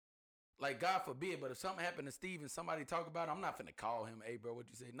man's. Like, God forbid, but if something happened to Steve and somebody talk about it, I'm not finna call him. Hey, bro, what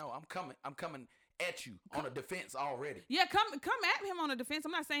you say? No, I'm coming at you on a defense already. Yeah, come at him on a defense.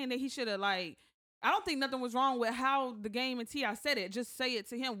 I'm not saying that he should have like. I don't think nothing was wrong with how the Game and T.I. said it. Just say it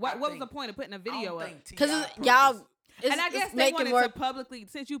to him. What was the point of putting a video up? Because y'all, and I guess they wanted to publicly,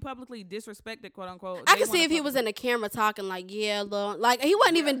 since you publicly disrespected, quote unquote. I can see if he was in the camera talking like, yeah, Lord. Like, he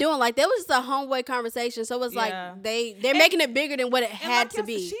wasn't even doing like that. Was just a homeboy conversation. So it was like they're making it bigger than what it had to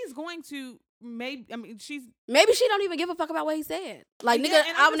be. She's going to maybe she don't even give a fuck about what he said. Like, nigga,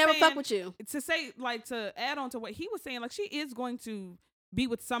 I would never fuck with you. To say, like, to add on to what he was saying, like, she is going to be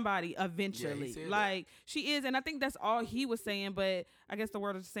with somebody eventually. Like, she is, and I think that's all he was saying, but I guess the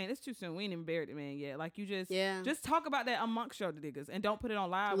world is saying it's too soon. We ain't even buried the man yet. Like, you just talk about that amongst your niggas and don't put it on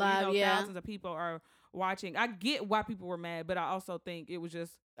live when thousands of people are watching. I get why people were mad, but I also think it was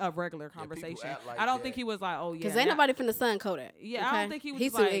just a regular conversation. Like I don't think he was like, oh yeah, because ain't nobody finna son Kodak. Yeah, okay? I don't think he was.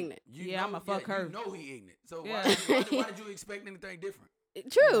 He's like, too ignorant. I'ma fuck her. You know he ignorant. So why did you expect anything different?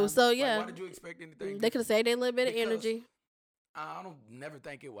 True. So why did you expect anything different? They could have saved a little bit of energy. I don't never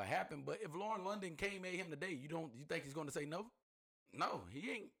think it would happen. But if Lauren London came at him today, you think he's going to say no? No, he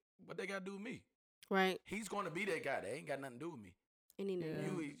ain't. What they got to do with me? Right. He's going to be that guy. That ain't got nothing to do with me. And he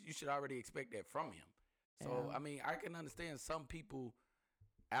knew. You should already expect that from him. So, Yeah. I mean, I can understand some people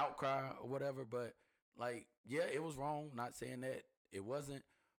outcry or whatever, but, like, yeah, it was wrong. Not saying that it wasn't.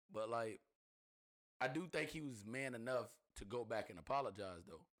 But, like, I do think he was man enough to go back and apologize,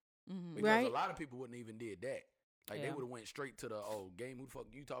 though. Mm-hmm. Because Right. a lot of people wouldn't even did that. Like, they Yeah. would have went straight to the, game, who the fuck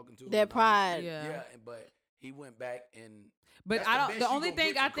you talking to? That pride. Yeah. But he went back and But that's I the don't. best The you only gonna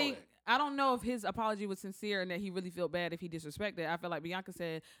thing get I from think Kodak. I don't know if his apology was sincere and that he really felt bad if he disrespected. I feel like Bianca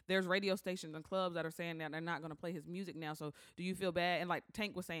said there's radio stations and clubs that are saying that they're not going to play his music now. So do you feel bad? And like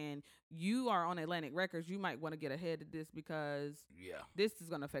Tank was saying, you are on Atlantic Records. You might want to get ahead of this because this is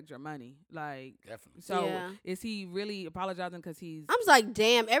going to affect your money. Like definitely. So Yeah. is he really apologizing because he's? I'm just like,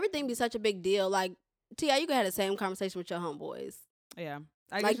 damn, everything be such a big deal. Like, T.I., you could have the same conversation with your homeboys. Yeah.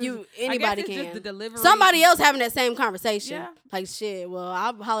 Like anybody I guess it's can. just the delivery. Somebody else having that same conversation. Yeah. Like, shit, well,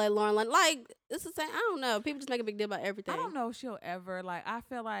 I'll holler at Lauren London. Like, it's the same. I don't know. People just make a big deal about everything. I don't know if she'll ever like. I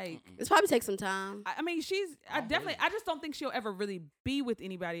feel like. It's probably take some time. I mean, I just don't think she'll ever really be with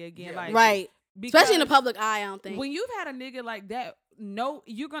anybody again. Yeah. Like, Right. Especially in the public eye, I don't think. When you've had a nigga like that, no,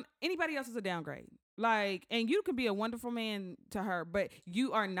 anybody else is a downgrade. Like, and you can be a wonderful man to her, but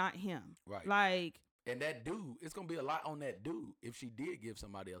you are not him. Right. Like, and that dude, it's gonna be a lot on that dude if she did give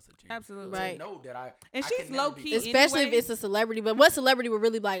somebody else a chance. absolutely. Right. To know that And I she's can never low be key, friends. Especially anyway. if it's a celebrity. But what celebrity would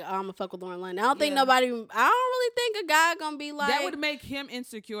really be like, oh, I'm gonna fuck with Lauren London? I don't think Yeah. I don't really think a guy gonna be like. That would make him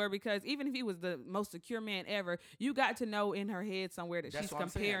insecure because even if he was the most secure man ever, you got to know in her head somewhere that That's she's what I'm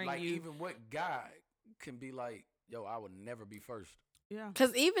saying. comparing Like, you. even what guy can be like, yo, I would never be first. Yeah.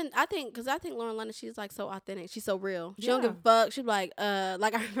 Cause I think Lauren London, she's like so authentic. She's so real. She don't Yeah. give a fuck. She's like I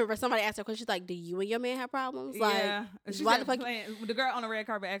remember somebody asked her a question. She's like, "Do you and your man have problems?" Yeah. Like, She why said the fuck? the girl on the red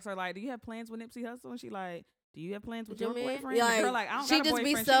carpet asked her like, "Do you have plans with Nipsey Hussle?" And she like, "Do you have plans with Your your man? boyfriend?" Yeah, And the girl like, like, "I don't she got a just be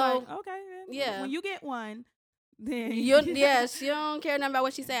boyfriend." She so- like, okay, then. Yeah. When you get one, then Yeah, she don't care nothing about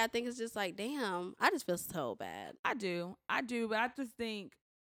what she say. I think it's just like, damn, I just feel so bad. I do, but I just think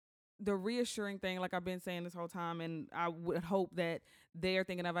the reassuring thing, like I've been saying this whole time, and I would hope that they're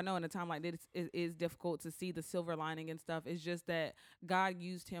thinking of. I know in a time like this, it is difficult to see the silver lining and stuff. It's just that God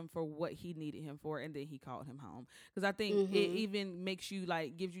used him for what He needed him for, and then He called him home. Because I think it even makes you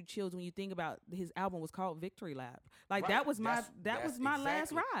like gives you chills when you think about his album was called Victory Lap. Like Right. that was my That's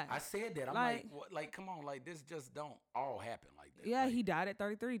last exactly- ride. I said that. I'm like, what, like, come on, like this just don't all happen like that. Yeah, like, he died at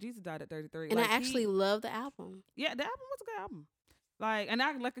 33. Jesus died at 33. And Like, I actually love the album. yeah, the album was a good album. Like, and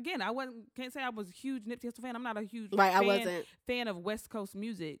I can't say I was a huge Nipsey Hussle fan. I'm not a huge Right, I fan, wasn't. fan of West Coast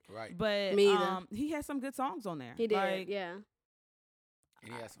music. Right. But Me either. he had some good songs on there. He did, Like, yeah.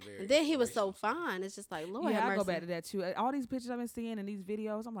 And he has some very And then he was so inspirational songs. fine. It's just like, Lord yeah, have I mercy. go back to that too. All these pictures I've been seeing and these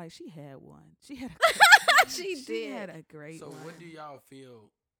videos, I'm like, she had one. She had She she had did. a great So one. what do y'all feel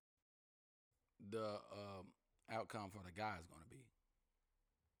the outcome for the guy is going to be?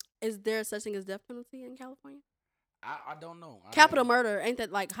 Is there such thing as death penalty in California? I don't know. Capital murder, ain't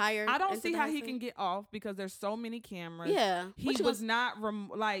that like higher? I don't Ain't see that how the he highest can get off because there's so many cameras. thing? Yeah. He What you was gonna-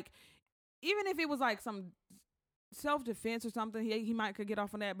 not like, even if it was like some self-defense or something, he might could get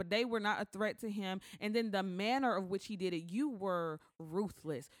off on that, but they were not a threat to him. And then the manner of which he did it, you were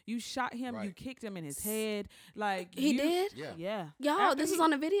ruthless. You shot him, you Right. kicked him in his head. Like He you- did? Yeah. Yeah. Y'all, After this he- is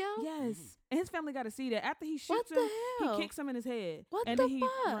on the video? Yes. And his family got to see that. After he What shoots the him, hell? he kicks him in his head. What and the then he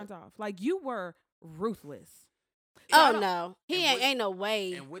fuck? runs off. Like, you were ruthless. Oh, no. He and ain't, with- ain't no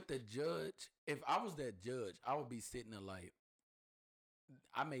way. And with the judge, if I was that judge, I would be sitting there like,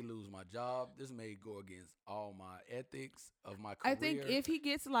 I may lose my job. This may go against all my ethics of my career. I think if he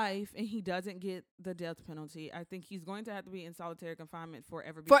gets life and he doesn't get the death penalty, I think he's going to have to be in solitary confinement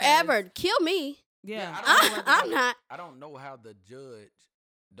forever. because- Forever. Kill me. Yeah. I don't know I'm not. I don't know how the judge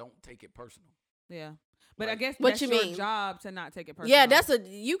don't take it personal. Yeah. But I Like, guess What that's you your mean? job to not take it personal. Yeah,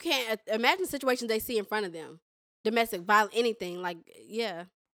 you can't imagine situations they see in front of them. Domestic violence, anything. Like, yeah.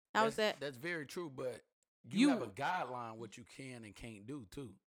 How was that? That's very true, but you You- have a guideline what you can and can't do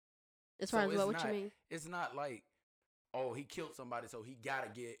too. As far So as it's what you not- mean? It's not like, oh, he killed somebody, so he gotta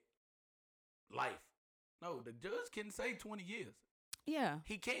get life. No, the judge can say 20 years. Yeah.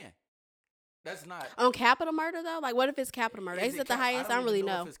 He can. That's not. On capital murder, though? Like, what if it's capital murder? Is Is it it the cap- I highest? I don't don't really even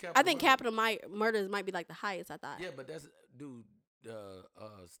know know. if it's I capital think murder. capital murders might be like the highest, I thought. Yeah, but that's dude. The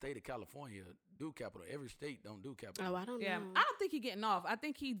state of California do capital. Every state don't do capital. Oh, I don't Yeah. know. I don't think he's getting off. I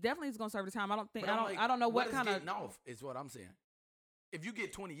think he definitely is going to serve the time. I don't think, But I'm like, I don't know what is kind of. getting off is what I'm saying. If you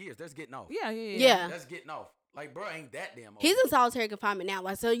get 20 years, that's getting off. Yeah. Yeah. That's getting off. Like, bro, ain't that damn old. He's in solitary confinement now.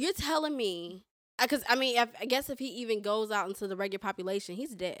 Like, so you're telling me, Because I mean, I guess if he even goes out into the regular population,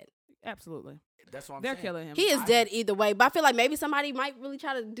 he's dead. Absolutely. That's what They're saying. killing him. He is dead either way. But I feel like maybe somebody might really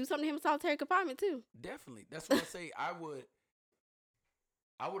try to do something to him in solitary confinement too. Definitely. That's what I say. I would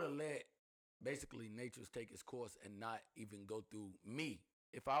have let basically nature take its course and not even go through me.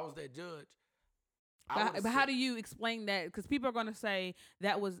 If I was that judge. But how do you explain that? Because people are going to say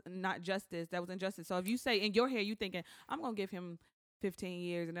that was not justice. That was injustice. So if you say in your head, you thinking, I'm going to give him 15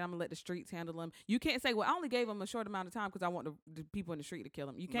 years and then I'm going to let the streets handle him. You can't say, well, I only gave him a short amount of time because I want the people in the street to kill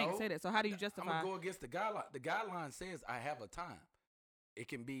him. You can't say that. So how do you justify? I'm going to go against the guideline. The guideline says I have a time. It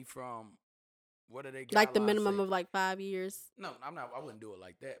can be from, what are they guidelines like the minimum say? of like 5 years? No, I wouldn't do it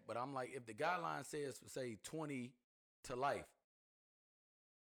like that. But I'm like, if the guideline says, say, 20 to life,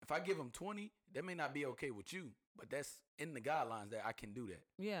 if I give him 20, that may not be okay with you, but that's in the guidelines that I can do that.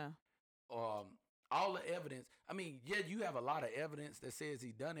 Yeah. All the evidence. I mean, yeah, you have a lot of evidence that says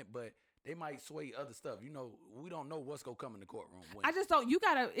he done it, but they might sway other stuff. You know, we don't know what's gonna come in the courtroom. When. I just don't. You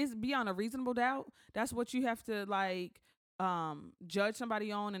gotta. It's beyond a reasonable doubt. That's what you have to like judge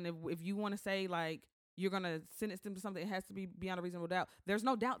somebody on. And if you want to say like you're gonna sentence them to something, it has to be beyond a reasonable doubt. There's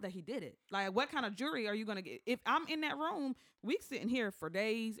no doubt that he did it. Like, what kind of jury are you gonna get? If I'm in that room, we sitting here for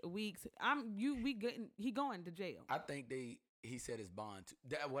days, weeks. He going to jail. I think he set his bond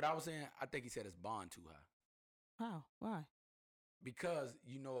what I was saying. I think he set his bond too high. How? Why? Because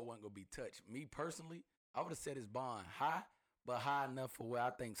you know it wasn't gonna be touched. Me personally, I would have set his bond high, but high enough for where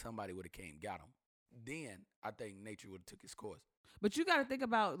I think somebody would have came got him. Then I think nature would have took its course. But you got to think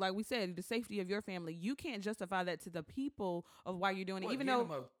about, like we said, the safety of your family. You can't justify that to the people of why you're doing it, even though him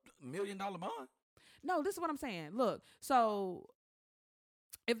 $1 million bond. No, this is what I'm saying. Look, so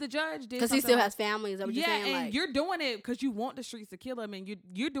if the judge did, because he still has family, is that what you're saying? and like, you're doing it because you want the streets to kill him, and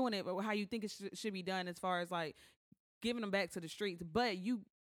you're doing it how you think it should be done, as far as like giving him back to the streets. But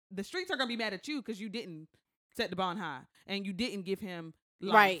the streets are gonna be mad at you because you didn't set the bond high and you didn't give him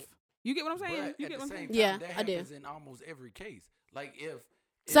life. Right. You get what I'm saying? But You at get the what I'm same saying? time, Yeah, that I do. happens in almost every case. Like if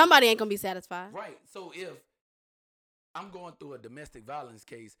somebody ain't gonna be satisfied. Right. So if I'm going through a domestic violence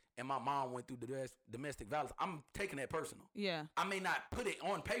case and my mom went through the domestic violence, I'm taking that personal. Yeah. I may not put it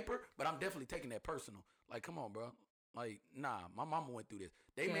on paper, but I'm definitely taking that personal. Like, come on, bro. Like, nah, my mama went through this.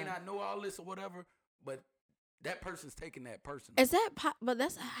 They may not know all this or whatever, but that person's taking that personal. Is that? But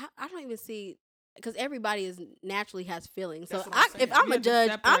that's I don't even see, because everybody naturally has feelings. So That's what I'm saying. if I'm You a have to judge,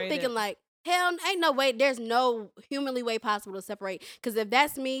 I'm separate thinking it. like, hell, ain't no way. There's no humanly way possible to separate. Because if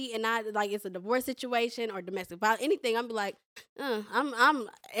that's me and I like it's a divorce situation or domestic violence, anything, I'm be like, I'm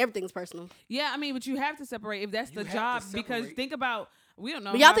everything's personal. Yeah, I mean, but you have to separate if that's You the have job, to because separate. think about, we don't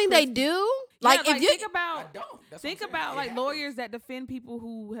know. But y'all how think Chris- they do? Yeah, Like if you think I about don't. That's think what I'm about saying. like It happens. lawyers that defend people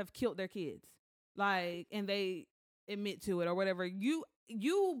who have killed their kids, like, and they admit to it or whatever. You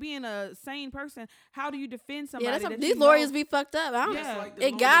being a sane person, how do you defend somebody? yeah, that these you lawyers know- be fucked up. I don't, Yeah. That's like the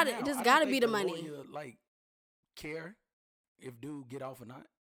it lawyer got now. it. Just I got to don't be think the money. Lawyer, like, care if dude get off or not.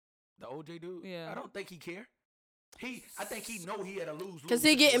 The OJ dude. Yeah. I don't think he care. I think he know he had a lose. Because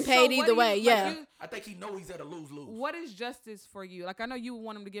he getting So paid what either do you- way. like, Yeah. you- I think he know he's at a lose. What is justice for you? Like, I know you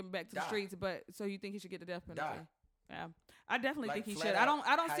want him to give him back to the Die. streets, but so you think he should get the death penalty? Die. Yeah, I definitely Like, think he flat should. out,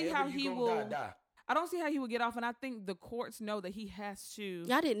 I don't see how however he you gonna will. die. I don't see how he would get off, and I think the courts know that he has to.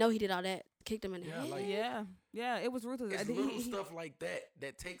 Y'all didn't know he did all that. Kicked him in the Yeah, head. like- Yeah, it was ruthless. It's He- little he- stuff like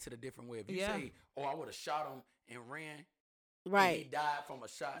that takes it a different way. If you Yeah. say, "Oh, I would have shot him and ran," and he Right. died from a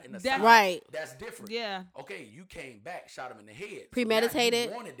shot in the That- side. Right. That's different. Yeah, Okay, you came back, shot him in the head. So now Premeditated?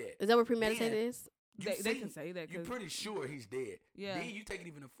 you wanted that. Is that what premeditated Then is? you they see, can say that. You're 'Cause- pretty sure he's dead. Yeah. Then you take it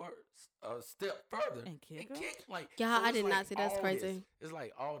even a step further And kick him? like. Yeah, I it's did like not see. That's all crazy. this- It's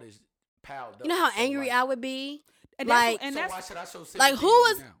like all this piled up. You know how So, angry like, I would be? and like- that's, and so that's why should I show sympathy Like who to you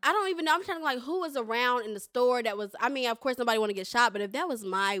was? now? I don't even know. I'm trying to like who was around in the store that was. I mean, of course, nobody want to get shot, but if that was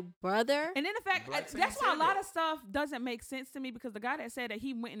my brother, and then the fact Black Sam that's why a said lot that. of stuff doesn't make sense to me, because the guy that said that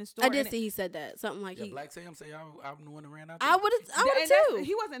he went in the store, I did and see he said that something like Yeah, he. Black Sam say I'm the one that ran out. I would have. I would have too.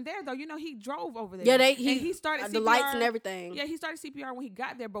 He wasn't there though. You know, he drove over there. Yeah, and he started the CPR, lights and everything. Yeah, he started CPR when he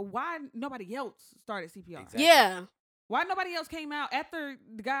got there, but why nobody else started CPR? Exactly. Yeah, Why nobody else came out after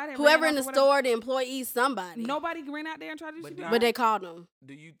the guy that whoever ran in off the or whatever? store, the employees, somebody. Nobody ran out there and tried to do But CPR. But they called him.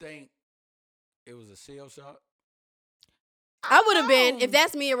 Do you think it was a shell shock? I would have been know. if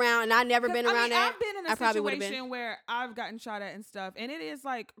that's me around and I never been 'Cause, I around mean, that. I've been in I a probably would've situation where I've gotten shot at and stuff, and it is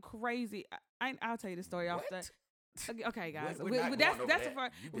like crazy. I'll tell you the story off What? the. Okay, guys, We're not that's going over that's that. a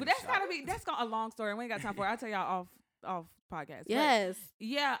far, You've but been that's shot. gotta be a long story, and we ain't got time for it. I'll tell y'all off podcast. But Yes.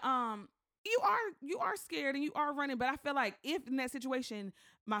 yeah, you are scared and you are running, but I feel like if in that situation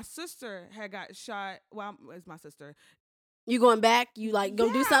my sister had got shot, well, it's my sister. You going back? You like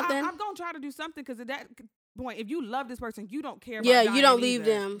gonna do something? I'm gonna try to do something because at that point, if you love this person, you don't care. Yeah, about you dying don't leave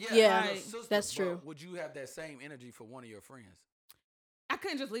either. them. Yeah, Like, sister, that's true. Would you have that same energy for one of your friends? I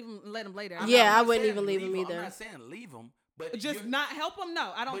couldn't just leave him, let him lay there. Yeah, I not wouldn't saying even leave him either. I'm not saying leave him, but just not help him.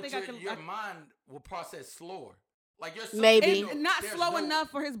 No, I don't think I can. Your mind will process slower. Like your maybe not slow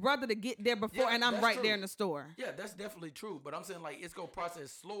enough for his brother to get there before, and I'm right there in the store. Yeah, that's definitely true. But I'm saying like it's gonna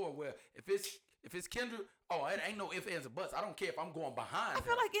process slower. Where if it's Kendra, it ain't no ifs, ands, or buts. I don't care if I'm going behind. I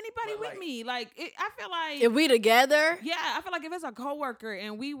feel like anybody with me. Like I feel like if we together. Yeah, I feel like if it's a coworker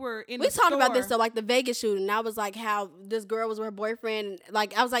and we were in. We the talked store, about this though, like the Vegas shooting. I was like, how this girl was with her boyfriend.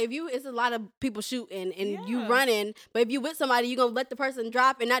 Like I was like, it's a lot of people shooting and you running, but if you with somebody, you gonna let the person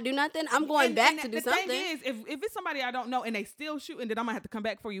drop and not do nothing. I'm going back to do something. The thing is, if it's somebody I don't know and they still shooting, then I'm gonna have to come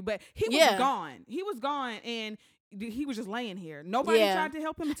back for you. But he was gone. He was gone and. He was just laying here. Nobody tried to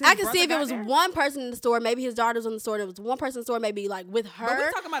help him. I can see if it was one person in the store, maybe his daughter's in the store. There was one person in the store, maybe like with her. But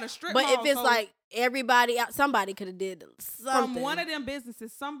we're talking about a strip mall. But if it's like everybody out, somebody could have did something. From one of them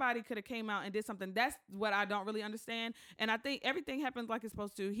businesses, somebody could have came out and did something. That's what I don't really understand. And I think everything happens like it's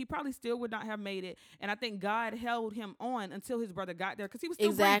supposed to. He probably still would not have made it. And I think God held him on until his brother got there because he was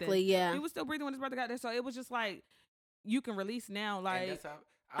still breathing. Yeah. He was still breathing when his brother got there. So it was just like you can release now. Like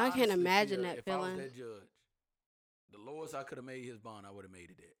I can't imagine that feeling. If I was that judge, the lowest I could have made his bond, I would have made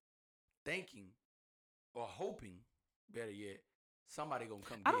it at. Thinking or hoping, better yet, somebody gonna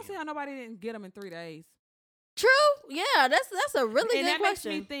come. I don't see how nobody didn't get him in 3 days. True. Yeah, that's a really good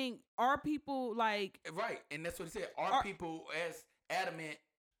question. Makes me think: are people like right? And that's what he said. Are people as adamant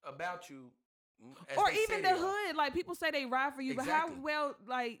about you, or even the hood? Like people say they ride for you, but how well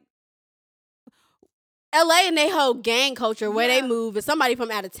like. LA and they whole gang culture where they move. If somebody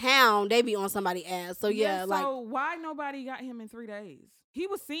from out of town, they be on somebody's ass. So so why nobody got him in 3 days? He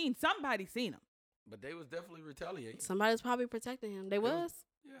was seen. Somebody seen him. But they was definitely retaliating. Somebody was probably protecting him. They was.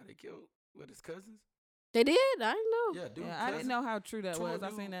 Yeah, they killed his cousins. They did. I didn't know. Yeah, dude. I didn't know how true that was. I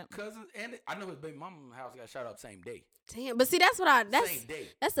seen that. Cousins, and I know his baby mama's house got shot up same day. Damn, but see, that's same day.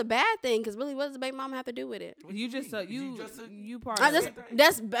 That's a bad thing because really, what does the baby mama have to do with it? You part.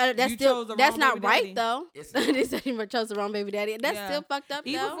 That's not right though. They said he chose the wrong baby daddy. That's still fucked up.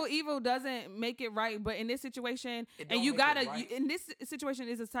 Evil for evil doesn't make it right, but in this situation, and you gotta in this situation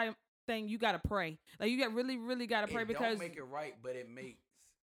is a type thing you gotta pray. Like you got really gotta pray because don't make it right, but it makes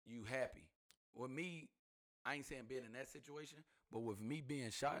you happy. With me, I ain't saying being in that situation, but with me being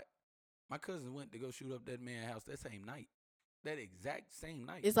shot, my cousin went to go shoot up that man's house that same night. That exact same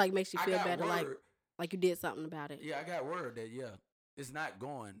night. It's like makes you feel better, like you did something about it. Yeah, I got word that it's not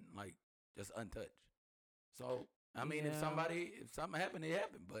going like just untouched. So I mean, if something happened, it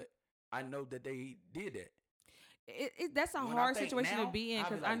happened. But I know that they did that. That's a hard situation to be in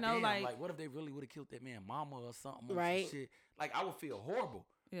because I know like what if they really would have killed that man's mama or something? Right. Some shit? Like I would feel horrible.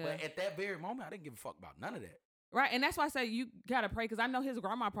 Yeah. But at that very moment, I didn't give a fuck about none of that. Right, and that's why I say you gotta pray because I know his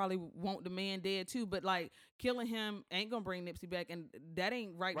grandma probably want the man dead too. But like killing him ain't gonna bring Nipsey back, and that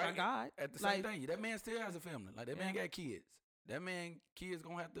ain't right by God. At the same thing, that man still has a family. Like that man got kids. That man kids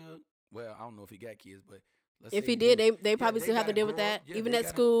gonna have to. Well, I don't know if he got kids, but if he did, they probably still have to deal with that. Even at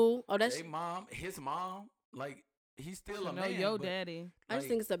school. That's his mom. Like. He's still a man. Yo, daddy. I just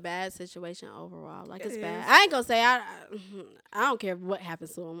think it's a bad situation overall. Like it's bad. I ain't gonna say I don't care what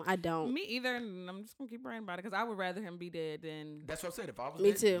happens to him. I don't. Me either. And I'm just gonna keep praying about it because I would rather him be dead than. That's what I said. If I was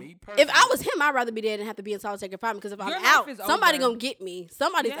me too. If I was him, I'd rather be dead than have to be in solitary confinement. Because if I'm out, somebody gonna get me.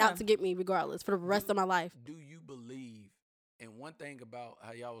 Somebody's out to get me regardless for the rest of my life. Do you believe? And one thing about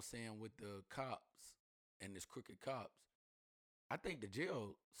how y'all was saying with the cops and this crooked cops. I think the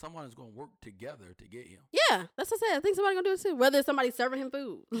jail, someone's going to work together to get him. Yeah, that's what I said. I think somebody's going to do it too. Whether it's somebody serving him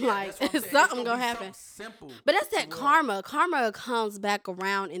food. Yeah, something going to happen. Simple. But that's that karma. Karma comes back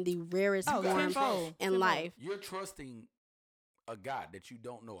around in the rarest form in life. You're trusting a God that you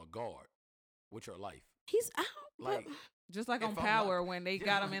don't know, a guard, with your life. He's out. Like, just like on Power when they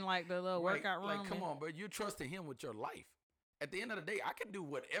got him in like the little workout room. Like, come on, bro. You're trusting him with your life. At the end of the day, I can do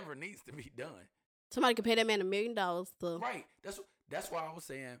whatever needs to be done. Somebody could pay that man $1 million. Right. That's why I was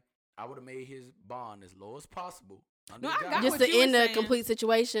saying I would have made his bond as low as possible. Just to end the complete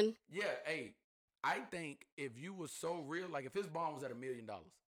situation. Yeah. Hey, I think if you were so real, like if his bond was at $1 million,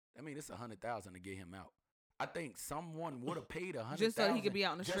 I mean it's $100,000 to get him out. I think someone would have paid $100,000 just so he could be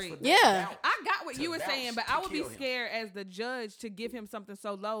out in the street. Yeah, I got what you were saying, but I would be scared as the judge to give him something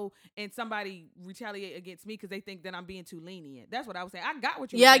so low and somebody retaliate against me because they think that I'm being too lenient. That's what I was saying. I got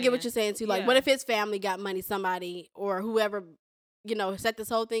what you. Yeah, I get what you're saying too. Like, what if his family got money? Somebody or whoever set this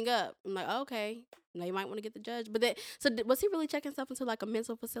whole thing up. I'm like, okay, now you might want to get the judge. But was he really checking himself into like a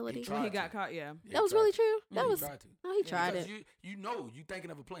mental facility? When he got caught, yeah. That was really true. That was. He tried to. Oh, he tried it. You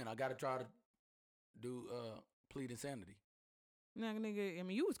thinking of a plan. I got to try to do plead insanity. Nah, nigga, I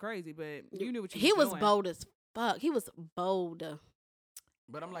mean, you was crazy, but you knew what you He was doing. bold as fuck. He was bold.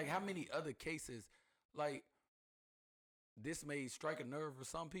 But I'm like, how many other cases, like, this may strike a nerve for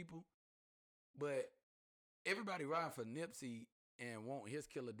some people, but everybody riding for Nipsey and want his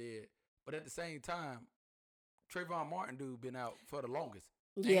killer dead. But at the same time, Trayvon Martin dude been out for the longest.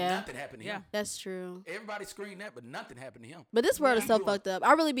 Yeah. Ain't nothing happened to him. That's true. Everybody screamed that, but nothing happened to him. But this world is so fucked up.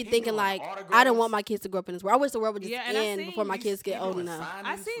 I really be thinking like, I don't want my kids to grow up in this world. I wish the world would just end before my kids get old enough.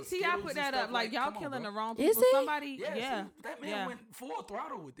 I seen T.I. put that up. Like, y'all killing the wrong people. Is he? Somebody, yeah. That man went full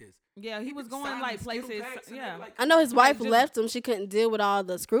throttle with this. Yeah, he was going like places. Yeah. I know his wife left him. She couldn't deal with all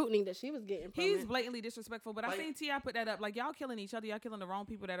the scrutiny that she was getting from He's it. blatantly disrespectful. But I seen T.I. put that up. Like, y'all killing each other. Y'all killing the wrong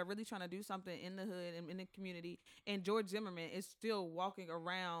people that are really trying to do something in the hood and in the community. And George Zimmerman is still walking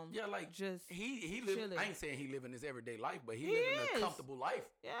around. Yeah, like just he lived. I ain't saying he living his everyday life, but he living a comfortable life.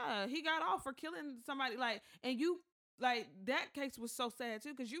 Yeah, he got off for killing somebody. Like, and you. Like, that case was so sad,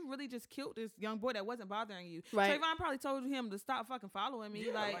 too, because you really just killed this young boy that wasn't bothering you. Right. Trayvon probably told him to stop fucking following me.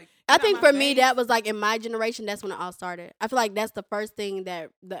 Yeah, I think for me, that was, like, in my generation, that's when it all started. I feel like that's the first thing that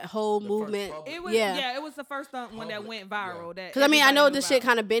the whole movement. It was, it was the first one that went viral. Because, I mean, I know this shit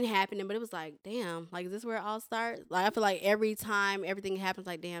kind of been happening, but it was like, damn, like, is this where it all starts? Like, I feel like every time everything happens,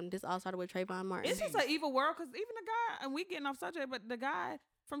 like, damn, this all started with Trayvon Martin. It's just an evil world, because even the guy, and we getting off subject, but the guy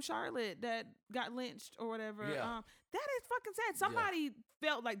from Charlotte that got lynched or whatever, that is fucking sad. Somebody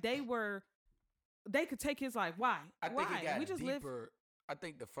felt like they could take his life. Why? I think Why? it got We just deeper. I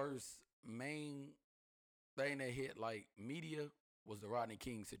think the first main thing that hit like media was the Rodney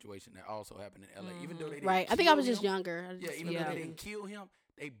King situation that also happened in LA. Even though they didn't I think I was kill just him, younger. Even though they didn't kill him,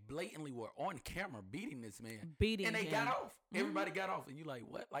 they blatantly were on camera beating this man. And they got off. Everybody got off, and you like,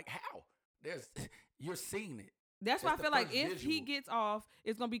 what? Like how? You're seeing it. That's why I feel like if he gets off,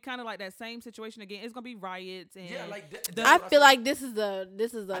 it's gonna be kind of like that same situation again. It's gonna be riots and I feel like this is a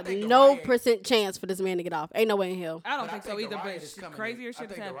no % chance for this man to get off. Ain't no way in hell. I don't think so either. But crazier shit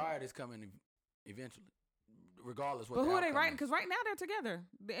is happening. I think the riot is coming eventually, regardless. But who are they rioting? Because right now they're together.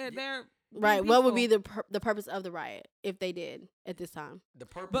 They're right. What would be the purpose of the riot if they did at this time? The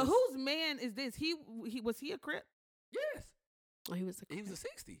purpose. But whose man is this? He was he a Crip? Yes. Oh, he was a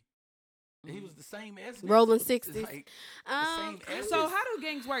 60. He was the same as rolling 60s. Like, so how do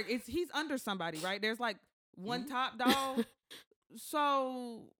gangs work? He's under somebody, right? There's like one top dog.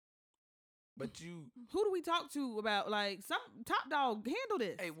 So, but who do we talk to about like some top dog handle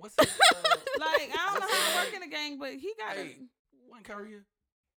this? Hey, what's his, like I don't know how to work in a gang, but he got one Curry.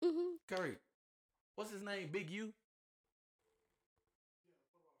 Curry. What's his name? Big U.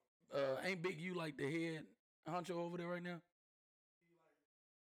 Ain't Big U like the head honcho over there right now?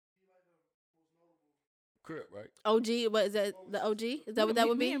 Crip, right? OG, what is that? The OG? Is that what that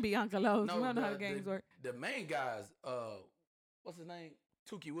would be? Me and Bianca Lowe's. No, we don't know how the gangs work. The main guys, what's his name?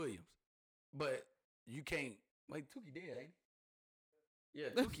 Tukey Williams. But you can't. Wait, Tukey dead, ain't he? Yeah,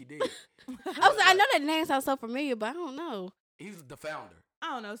 Tukey dead. I know that name sounds so familiar, but I don't know. He's the founder. I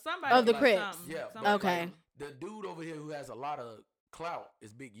don't know. Somebody of the Crips. Yeah. Okay. Like, the dude over here who has a lot of clout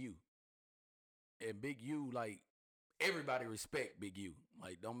is Big U. And Big U, like, everybody respect Big U.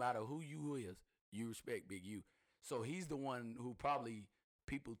 Like, no matter who you is. You respect Big U. So he's the one who probably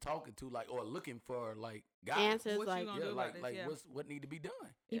people talking to, like, or looking for, like, guys. Answers, what like, you like what need to be done.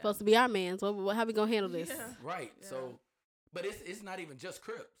 He's supposed to be our man. So how we gonna handle this? Yeah. Right. Yeah. So, but it's not even just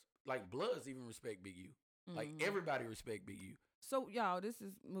Crips. Like, Bloods even respect Big U. Like, everybody respect Big U. So, y'all, this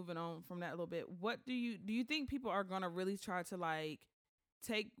is moving on from that a little bit. What do you think people are gonna really try to, like,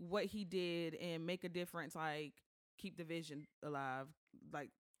 take what he did and make a difference, like, keep the vision alive, like?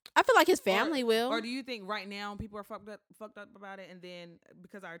 I feel like his family will. Or do you think right now people are fucked up about it, and then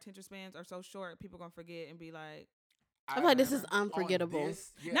because our attention spans are so short, people gonna forget and be like, I feel like this is unforgettable.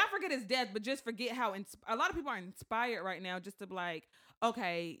 Not forget his death, but just forget how a lot of people are inspired right now just to be like,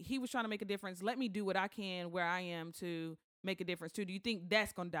 okay, he was trying to make a difference. Let me do what I can where I am to make a difference too. Do you think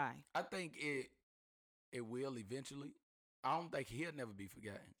that's gonna die? I think it will eventually. I don't think he'll never be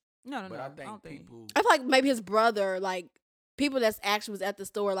forgotten. No. But I think people. I feel like maybe his brother, like, people that's actually was at the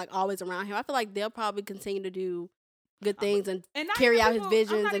store, like, always around him. I feel like they'll probably continue to do good things and carry out his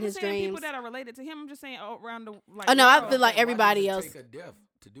visions and his dreams. People that are related to him. I'm just saying around the. Like, oh no, I feel like everybody else. Take a death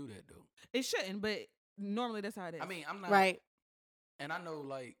to do that though. It shouldn't, but normally that's how it is. I mean, I'm not right. And I know,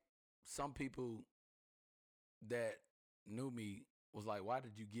 like, some people that knew me was like, "Why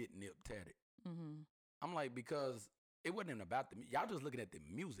did you get Nip tatted?" Mm-hmm. I'm like, because it wasn't about y'all just looking at the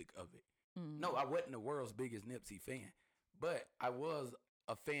music of it. Mm. No, I wasn't the world's biggest Nipsey fan, but I was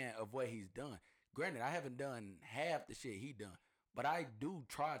a fan of what he's done. Granted, I haven't done half the shit he done, but I do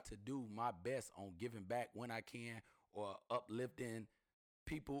try to do my best on giving back when I can, or uplifting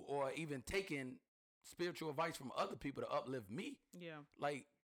people, or even taking spiritual advice from other people to uplift me. Yeah. Like,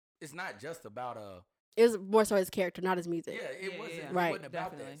 it's not just about It was more so his character, not his music. Yeah, it wasn't. yeah. It Right. wasn't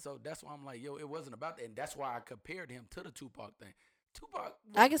about Definitely. that. So that's why I'm like, yo, it wasn't about that, and that's why I compared him to the Tupac thing. Tupac.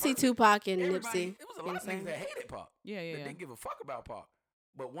 I can see perfect. Tupac and Everybody, Nipsey. It was a lot of niggas that hated Pac. Yeah, That didn't give a fuck about Pac.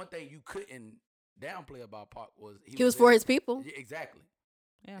 But one thing you couldn't downplay about Pac was He was for there. his people. Yeah, exactly.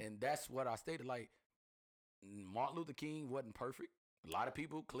 Yeah. And that's what I stated. Like, Martin Luther King wasn't perfect. A lot of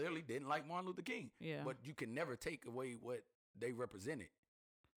people clearly didn't like Martin Luther King. Yeah. But you can never take away what they represented.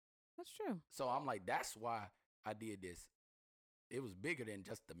 That's true. So I'm like, that's why I did this. It was bigger than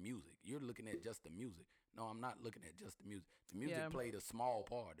just the music. You're looking at just the music. No, I'm not looking at just the music. The music Yeah. played a small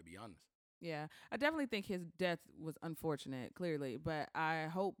part, to be honest. Yeah, I definitely think his death was unfortunate, clearly, but I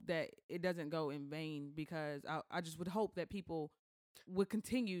hope that it doesn't go in vain, because I just would hope that people would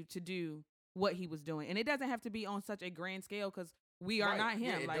continue to do what he was doing, and it doesn't have to be on such a grand scale, because we are not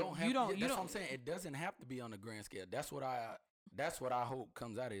him. Yeah, like don't have, you don't. That's what I'm saying. It doesn't have to be on a grand scale. That's what I hope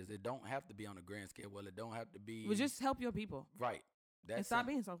comes out of this. It don't have to be on a grand scale. Well, it don't have to be. Well, just help your people. Right. That's and stop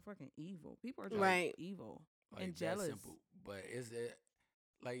simple. being so fucking evil. People are just Right. evil Like, and that's jealous. simple. But is it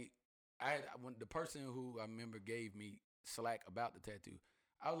like when the person who I remember gave me slack about the tattoo,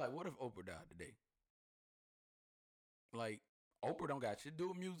 I was like, what if Oprah died today? Like, Oprah don't got shit to do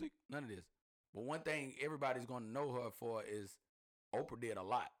with music, none of this. But one thing everybody's gonna know her for is Oprah did a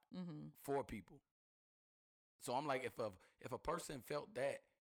lot for people. So I'm like, if a person felt that,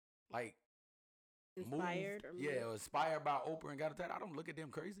 like, Inspired. inspired by Oprah and got a tattoo, I don't look at them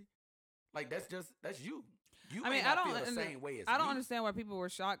crazy. Like, that's you. You I mean, may not I don't. feel the same way as I don't me. understand why people were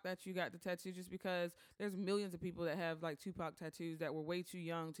shocked that you got the tattoo, just because there's millions of people that have like Tupac tattoos that were way too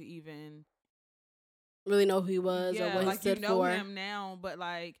young to even Really know who he was or what like he stood you know for. him now, but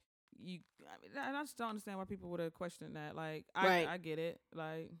like you, I just don't understand why people would have questioned that. Like, Right. I get it.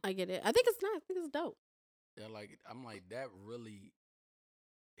 Like, I get it. I think it's nice. I think it's dope. Yeah, like, I'm like, that really,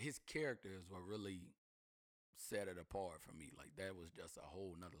 his characters were really set it apart for me. Like, that was just a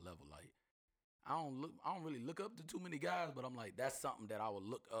whole nother level. Like, I don't really look up to too many guys, but I'm like, that's something that I would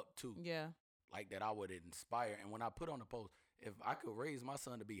look up to. yeah, Like, that I would inspire. And when I put on the post, if I could raise my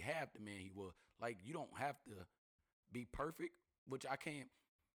son to be half the man he was, like, you don't have to be perfect, which I can't.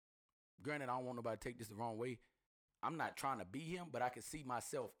 Granted, I don't want nobody to take this the wrong way. I'm not trying to be him, but I can see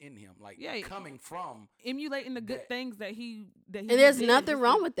myself in him. Like, coming from emulating the good things that he And there's did, nothing just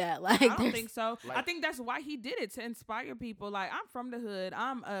wrong to- with that. Like, I don't there's- think so. I Like- think that's why he did it, to inspire people. Like, I'm from the hood.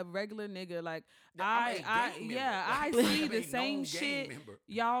 I'm a regular nigga. Like, I'm a gang member. I Like, see I'm the a same known gang shit member.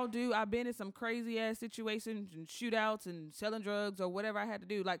 y'all do. I've been in some crazy ass situations and shootouts and selling drugs or whatever I had to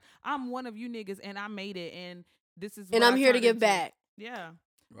do. Like, I'm one of you niggas, and I made it, and this is. and what I'm I here to turned give into. back. Yeah,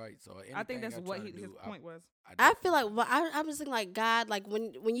 Right. So I think that's anything what try to his do, point was. I feel like I'm just thinking like, God, like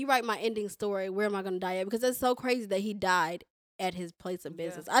when you write my ending story, where am I going to die at? Because it's so crazy that he died at his place of Yeah.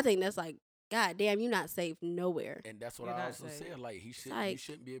 business. I think that's like, God damn, you're not safe nowhere. And that's what You're I not also safe. said. Like, you like-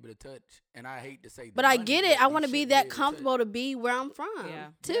 shouldn't be able to touch. And I hate to say, the But I money, get but it. I you want to be shouldn't that able to comfortable to be where I'm from,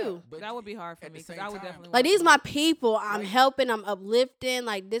 Yeah. too. But That would be hard for at me, the because same I would time, definitely Like, want these to- my people. I'm Like- helping. I'm uplifting.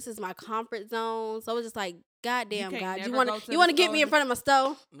 Like, this is my comfort zone. So it's just like, God damn, can't God, you never want go to you the want to get me in store. front of my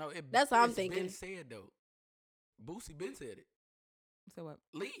stove? No, That's what I'm it's thinking. been said, though. Boosie been said it. So what?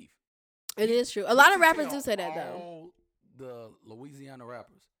 Leave. It is true. A lot of Boosie rappers tell do say that though. all the Louisiana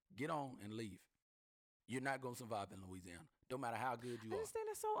rappers, get on and leave. You're not gonna survive in Louisiana, no matter how good you I are. just think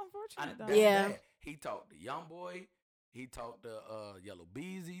that's so unfortunate, though. That's Yeah. bad. He talked to YoungBoy. He talked to Yellow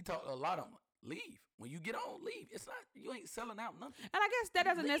Beezy. He talked to a lot of them. Leave. When you get on, leave. It's not, you ain't selling out nothing. And I guess that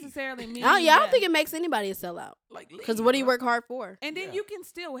doesn't Leave. necessarily mean. I don't that- think it makes anybody a sellout. Like, leave. Because what do you bro. work hard for? And then Yeah. you can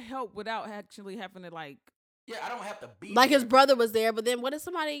still help without actually having to like. Yeah, I don't have to be Like his there. brother was there, but then what if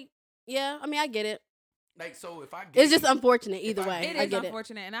somebody? Yeah, I mean, I get it. Like, so if I get It's just unfortunate either I way. It I is get it.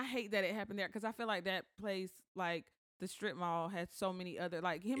 unfortunate, and I hate that it happened there, because I feel like that place, like the strip mall, had so many other,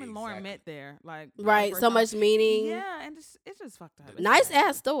 like him and Lauren Exactly. met there, like Right, first so time. much meaning. Yeah, and it's just fucked up. It's Nice sad.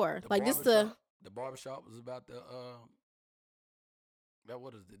 ass store. the Like just barbershop- the barbershop was about to that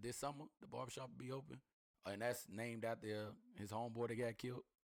what is it, this summer the barbershop will be open, and that's named after his homeboy that got killed.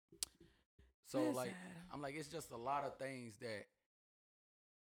 So It's like sad. I'm like, it's just a lot of things that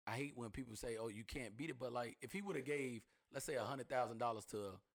I hate when people say, oh, you can't beat it. But like, if he would have gave, let's say, $100,000 to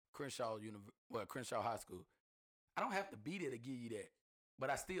Crenshaw High School, I don't have to beat it to give you that. but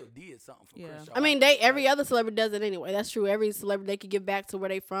I still did something for Chris Shaw. I mean, every other celebrity does it anyway. That's true. Every celebrity, they could give back to where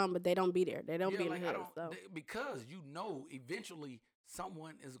they from, but they don't be there. They don't be in the hood. So. Because eventually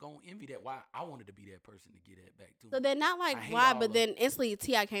someone is gonna envy that. Why I wanted to be that person to get that back too. So they're not like why, but then instantly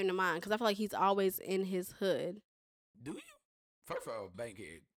T.I. came to mind because I feel like he's always in his hood. Do you? First of all,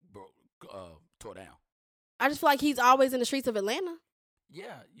 Bankhead tore down. I just feel like he's always in the streets of Atlanta.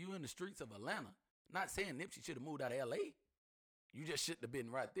 Yeah, you in the streets of Atlanta. Not saying Nipsey should have moved out of L.A. You just shouldn't have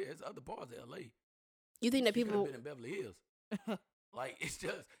been right there. There's other parts of L.A. You think that people could have been in Beverly Hills? Like, it's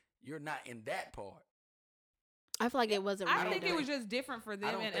just you're not in that part. I feel like it wasn't. I think it was just different for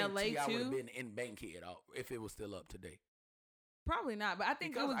them in L.A. too. I would have been in Bankhead if it was still up today. Probably not, but I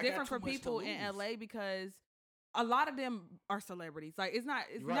think it was different for people in L.A. because a lot of them are celebrities. Like it's not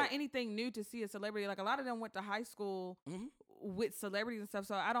anything new to see a celebrity. Like a lot of them went to high school with celebrities and stuff.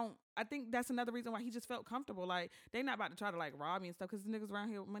 So I think that's another reason why he just felt comfortable. Like they not about to try to like rob me and stuff because niggas around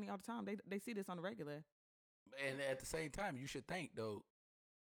here with money all the time. They see this on the regular. And at the same time, you should think though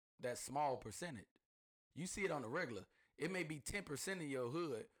that small percentage. You see it on the regular. It may be 10% of your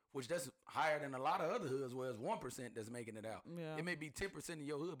hood, which that's higher than a lot of other hoods where it's 1% that's making it out. Yeah. It may be 10% of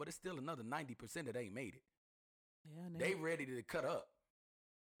your hood, but it's still another 90% that ain't made it. Yeah, they ready to cut up.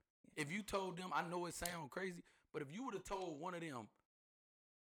 If you told them, I know it sounds crazy, but if you would have told one of them,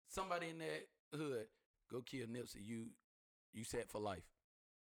 somebody in that hood, go kill Nipsey, you set for life.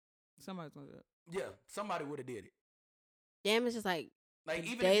 Somebody's gonna do it. Yeah, somebody would have did it. Damn, it's just like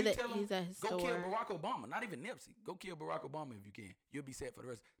even if you tell them, go kill Barack Obama, not even Nipsey. Go kill Barack Obama if you can. You'll be set for the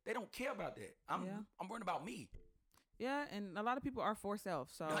rest. They don't care about that. I'm worrying about me. Yeah, and a lot of people are for self.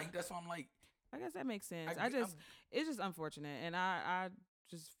 So that's why I'm like. I guess that makes sense. It's just unfortunate, and I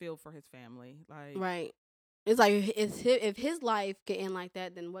just feel for his family. Like right. It's like if his life can end like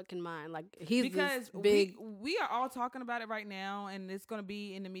that, then what can mine? Like he's because big. We are all talking about it right now, and it's going to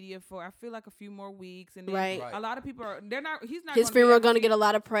be in the media for I feel like a few more weeks. And then a lot of people are. They're not. He's not. His funeral going to get a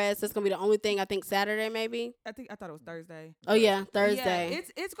lot of press. That's going to be the only thing. I think Saturday maybe. I thought it was Thursday. Oh yeah, Thursday. Yeah,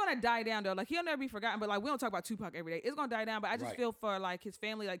 it's going to die down though. Like he'll never be forgotten. But like we don't talk about Tupac every day. It's going to die down. But I just feel for like his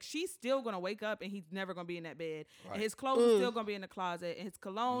family. Like she's still going to wake up, and he's never going to be in that bed. Right. And his clothes are still going to be in the closet, and his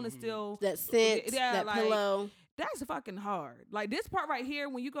cologne is still that scent, that pillow. That's fucking hard. Like this part right here,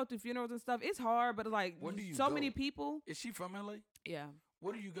 when you go through funerals and stuff, it's hard. But like so many people. Is she from LA? Yeah.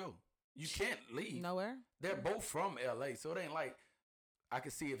 Where do you go? You can't leave. Nowhere. They're both from LA, so it ain't like I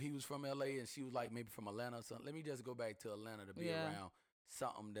could see if he was from LA and she was like maybe from Atlanta or something. Let me just go back to Atlanta to be around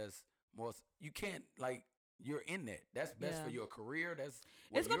something that's more. You can't like. You're in that. That's best for your career.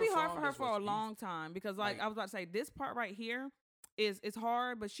 It's gonna be hard for her for a long time because like I was about to say, this part right here. It's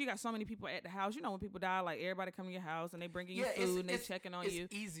hard, but she got so many people at the house. You know when people die, like everybody come to your house and they bringing you food and they checking on you.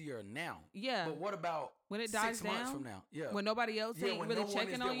 It's easier now. Yeah. But what about when it dies 6 months down? From now? Yeah. When nobody else ain't really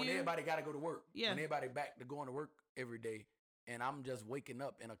checking on you. When everybody got to go to work. Yeah. When everybody back to going to work every day. And I'm just waking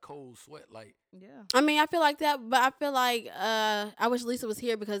up in a cold sweat. Like. Yeah. I mean, I feel like that, but I feel like I wish Lisa was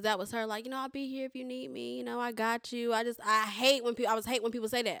here because that was her. Like, I'll be here if you need me. I got you. I hate when people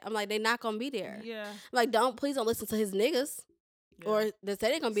say that. I'm like, they're not gonna be there. Yeah. Like, please don't listen to his niggas. Yeah. Or they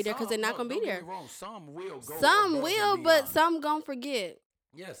say they're going to be there because they're not going to be there. Wrong. Some will go. Some will, but some going to forget.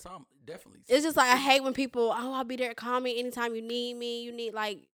 Yeah, some definitely. It's just like I hate when people, I'll be there. Call me anytime you need me. You need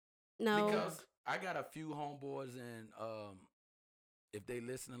no. Because I got a few homeboys and if they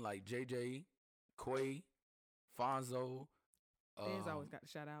listening like JJ, Quay, Fonzo. He's always got the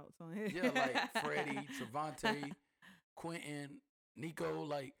shout outs on it. Yeah, like Freddie, Trevante, Quentin, Nico.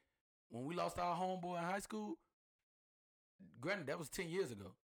 Like when we lost our homeboy in high school. Granted, that was 10 years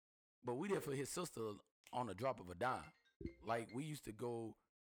ago, but we did for his sister on a drop of a dime. Like we used to go,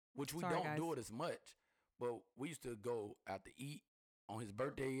 which we don't do it as much, but we used to go out to eat on his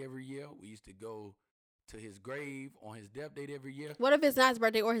birthday every year. We used to go to his grave on his death date every year. What if it's not his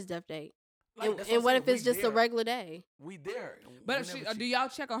birthday or his death date? Like, and what if it's just a regular day? We there. But do y'all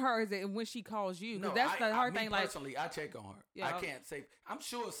check on her? Or is it when she calls you? Because that's the hard thing. Personally, I check on her. Yeah, I can't say. I'm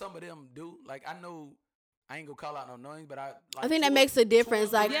sure some of them do. Like I know. I ain't gonna call out no names, but I think that makes a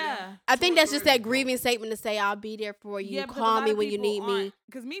difference. Like, I think that's just that grieving statement to say, I'll be there for you. Call me when you need me.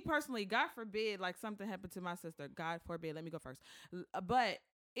 Because me personally, God forbid, like something happened to my sister. God forbid, let me go first. But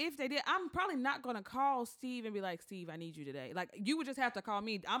if they did, I'm probably not gonna call Steve and be like, Steve, I need you today. Like, you would just have to call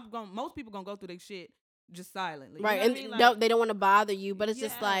me. Most people gonna go through their shit just silently. Right, and they don't want to bother you, but it's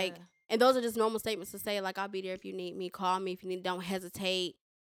just like, and those are just normal statements to say, like, I'll be there if you need me. Call me if you need. Don't hesitate,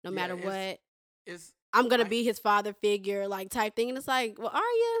 no matter what. I'm going to be his father figure, like, type thing. And it's like, well, are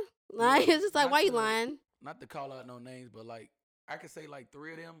you? Like, it's just like, why you lying? Not to call out no names, but, like, I could say, like,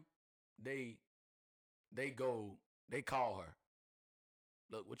 3 of them, they call her.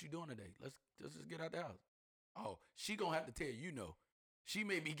 look, what you doing today? Let's just get out the house. Oh, she gonna have to tell you no. She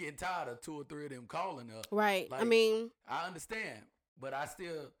may be getting tired of 2 or 3 of them calling her. Right. Like, I mean, I understand, but I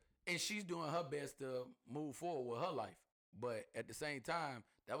still, and she's doing her best to move forward with her life. But at the same time,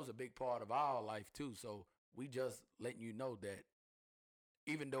 that was a big part of our life too. So we just letting you know that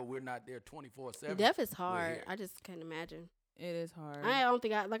even though we're not there 24/7, death is hard. I just can't imagine. It is hard. I don't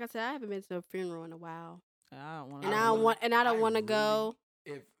think like I said, I haven't been to a funeral in a while. I don't want. And I don't want to go.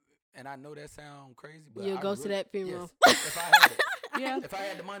 And I know that sounds crazy, but you'll go to that funeral. Yes, if I had it. Yeah. If I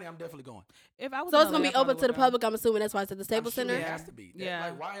had the money, I'm definitely going. If I was so it's gonna be open to the public. I'm assuming that's why it's at the Staples Center. It has to be. Yeah.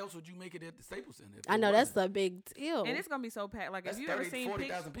 Like, why else would you make it at the Staples Center? I know that's a big deal. And it's gonna be so packed. Like, that's if you ever seen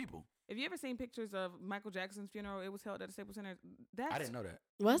 40,000 people. If you ever seen pictures of Michael Jackson's funeral, it was held at the Staples Center. I didn't know that.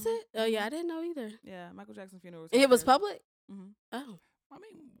 Was it? Oh yeah, I didn't know either. Yeah, Michael Jackson's funeral. And it was public. Mm-hmm. Oh. I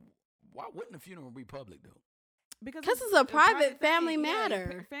mean, why wouldn't a funeral be public though? Because it's a private family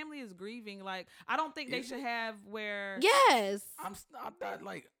matter. Yeah, family is grieving. Like, I don't think they should have where. Yes. I thought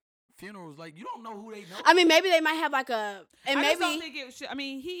like funerals, like you don't know who they know. I mean, maybe they might have like a, and I maybe just don't think it should. I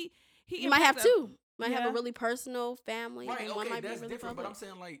mean, he might have two. Might have a really personal family. Right. And Okay, one might that's be really different. public. But I'm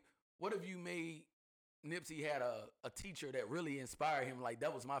saying, like, what if you made Nipsey had a teacher that really inspired him? Like,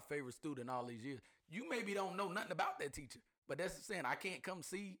 that was my favorite student all these years. You maybe don't know nothing about that teacher, but that's saying I can't come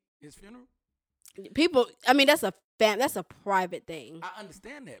see his funeral. People, I mean, that's a private thing. I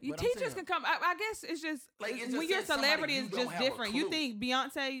understand that. Your but teachers can come. I guess it's just like it's when just your celebrity is don't just have a different. You clue. think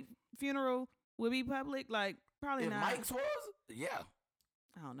Beyonce funeral will be public? Like, probably If not. Mike's was, yeah.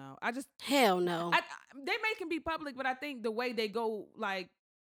 I don't know. I just hell no. They can be public, but I think the way they go, like,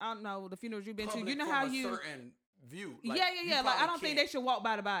 I don't know, the funerals you've been Public to, you know from how a you certain view. Like, yeah. Like, I don't think they should walk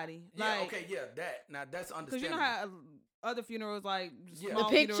by the body. Yeah, like, okay, yeah, that now that's understandable. because you know how other funerals, like Yeah. small The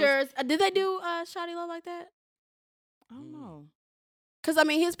pictures. funerals, Did they do Shawty Love like that? I don't know. Because I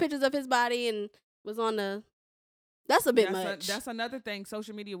mean, his pictures of his body and was on the. That's a bit much. That's another thing.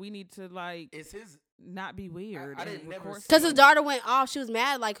 Social media, we need to like. It's his. Not be weird. I didn't never. Because his daughter went off. She was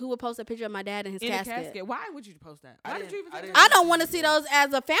mad. Like, who would post a picture of my dad in his casket? Why would you post that? Why did you even? I don't want to see those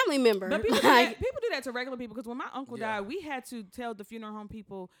as a family member. But people do that to regular people. Because when my uncle died, we had to tell the funeral home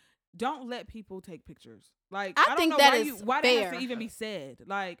people, don't let people take pictures. Like, I don't think know that why is why fair. that has to even be said.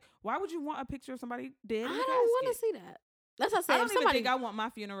 Like, why would you want a picture of somebody dead? I in a don't want to casket? see that. That's what I said. I don't even think I want my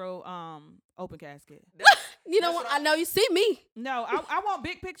funeral open casket. You know what? I know you see me. No, I want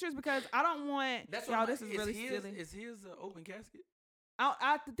big pictures because I don't want. That's y'all, this is really silly. Is his open casket?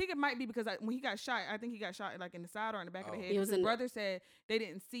 I think it might be because when he got shot, I think he got shot like in the side or in the back of the head. His brother said they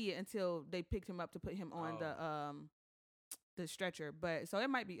didn't see it until they picked him up to put him on the stretcher. But so it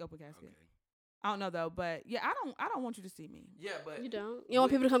might be open casket. Okay. I don't know though, but yeah, I don't want you to see me. Yeah, but you don't. You don't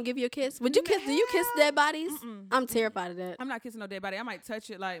want people to come give you a kiss? Would you kiss? Do you kiss dead bodies? I'm terrified of that. I'm not kissing no dead body. I might touch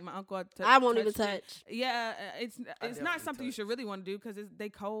it like my uncle. I won't even touch. Yeah, it's not something you should really want to do because they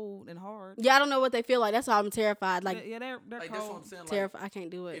cold and hard. Yeah, I don't know what they feel like. That's why I'm terrified. Like, yeah, they're like, cold. that's what I'm saying. Terrified. I can't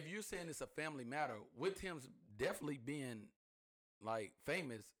do it. If you're saying it's a family matter, with him definitely being like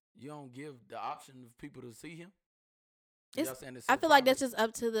famous, you don't give the option of people to see him. I feel like that's just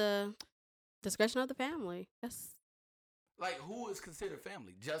up to the discretion of the family. That's like, who is considered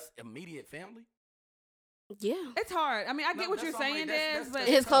family? Just immediate family? Yeah, it's hard. I mean, I get what you're saying, Des, but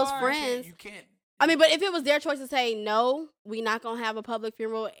his close hard. friends. You can't. I mean, but if it was their choice to say no, we not gonna have a public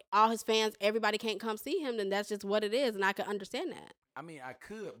funeral, all his fans, everybody can't come see him, then that's just what it is, and I could understand that. I mean, I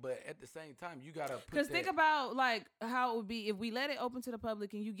could, but at the same time, you gotta. Because think about like how it would be if we let it open to the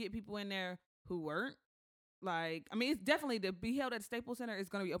public and you get people in there who weren't. Like, I mean, it's definitely to be held at Staples Center is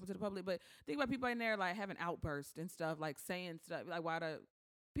going to be open to the public. But think about people in there like having outbursts and stuff, like saying stuff like why the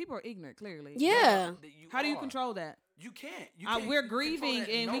people are ignorant. Clearly, yeah. How do you control that? You can't. We're grieving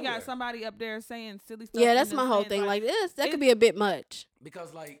and we got somebody up there saying silly stuff. Yeah, that's my whole thing. Like this, that could be a bit much.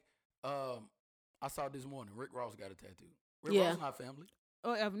 Because like, I saw this morning, Rick Ross got a tattoo. Rick Ross not family.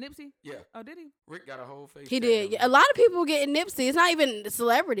 Oh, of Nipsey? Yeah. Oh, did he? Rick got a whole face. He did. Yeah. A lot of people getting Nipsey. It's not even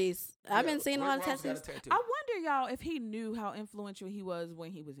celebrities. I've been seeing a lot of tattoos. I wonder, y'all, if he knew how influential he was when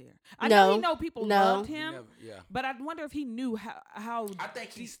he was here. I know people loved him. But I wonder if he knew how. I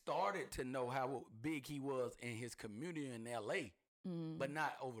think he started to know how big he was in his community in L.A., but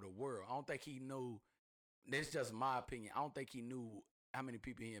not over the world. I don't think he knew. That's just my opinion. I don't think he knew how many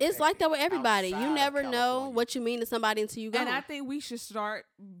people he impacted. It's like that with everybody. You never know what you mean to somebody until you go. And I think we should start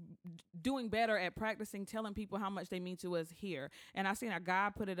doing better at practicing telling people how much they mean to us here. And I seen a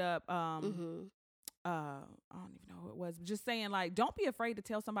guy put it up. I don't even know who it was, but just saying like, don't be afraid to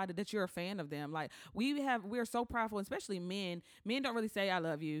tell somebody that you're a fan of them. Like we're so prideful, especially men. Men don't really say I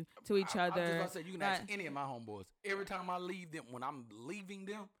love you to each other. I just about to say, you can ask any of my homeboys. Every time I leave them, when I'm leaving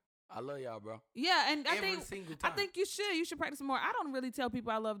them, I love y'all, bro. Yeah, and Every single time. I think you should practice more. I don't really tell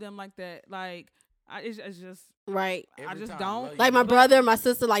people I love them like that. Like it's just right. I just don't. Like my brother, my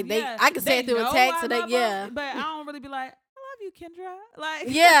sister, like I can say it through a text, so but I don't really be like, you, Kendra. Like,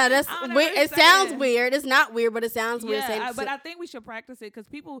 yeah, that's weird. It sounds it. weird. It's not weird, but it sounds weird. But I think we should practice it because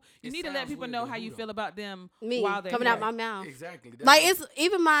you need to let people know how you feel about them. While they're coming out my mouth. Exactly. Like it's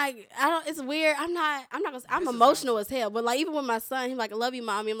even it's weird. I'm emotional as hell. But like even with my son, he's like, I love you,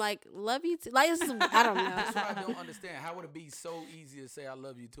 mommy. I'm like, love you too. Like it's I don't know. That's what I don't understand. How would it be so easy to say I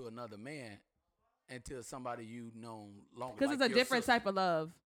love you to another man until somebody you've known longer? Because it's a different type of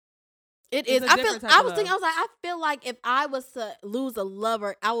love. It is. I feel like if I was to lose a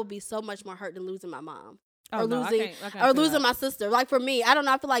lover, I would be so much more hurt than losing my mom or losing my sister. Like for me, I don't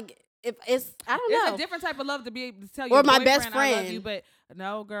know. I feel like if it's I don't know. It's a different type of love to be able to tell your my best friend. I love you, but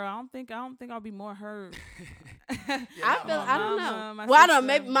no, girl, I don't think I'll be more hurt. I don't know. Well, I don't know.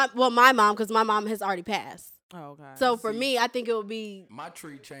 Maybe my mom, because my mom has already passed. Oh, okay. So for me, I think it would be my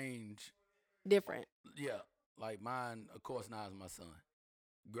tree change different. Yeah, like mine, of course, now is my son.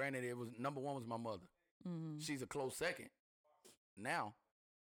 Granted, it was number one was my mother. Mm-hmm. She's a close second now,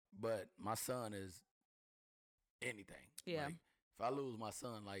 but my son is anything. Yeah. Like, if I lose my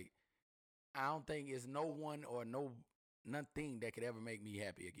son, like I don't think it's no one or nothing that could ever make me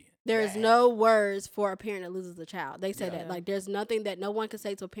happy again. There is no words for a parent that loses a child. They say that like there's nothing that no one can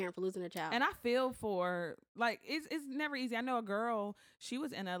say to a parent for losing a child. And I feel for like it's never easy. I know a girl. She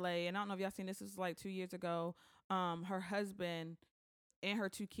was in LA, and I don't know if y'all seen this. This was like 2 years ago. Her husband and her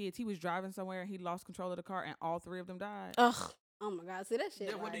 2 kids, he was driving somewhere and he lost control of the car and all 3 of them died. Ugh. Oh my God. See that shit.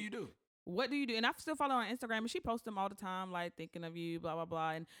 Yeah, what do you do? What do you do? And I still follow her on Instagram and she posts them all the time, like thinking of you, blah, blah,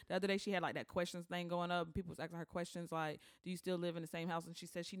 blah. And the other day she had like that questions thing going up and people was asking her questions like, do you still live in the same house? And she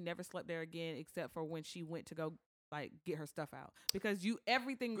said she never slept there again except for when she went to go like get her stuff out. Because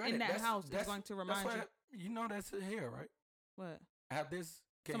everything in that house is going to remind you. You know that's here, right? What?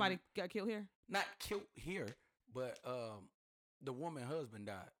 Somebody got killed here? Not killed here, but the woman's husband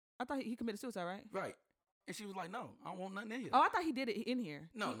died. I thought he committed suicide, right? Right. And she was like, no, I don't want nothing in here. Oh, I thought he did it in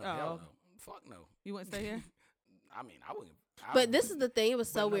here. No, hell no. Fuck no. You wouldn't stay here? I mean, I wouldn't. But this is the thing. It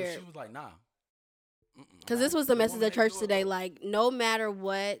was so weird. She was like, nah. Because this was the message at church today. Like, no matter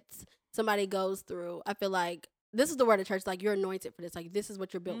what somebody goes through, I feel like this is the word of church. Like, you're anointed for this. Like, this is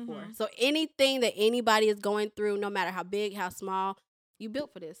what you're built for. So anything that anybody is going through, no matter how big, how small, you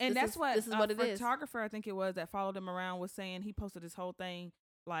built for this. And this is what it is. Photographer, I think it was, that followed him around was saying, he posted this whole thing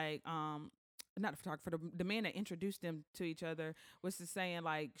like not the photographer, the man that introduced them to each other was just saying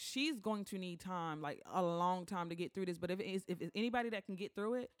like she's going to need time, like a long time to get through this. But if it's anybody that can get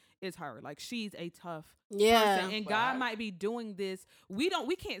through it, it's her. Like she's a tough person, and God might be doing this. We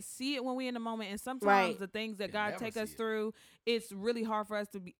can't see it when we're in the moment, and sometimes the things that God take us through, it's really hard for us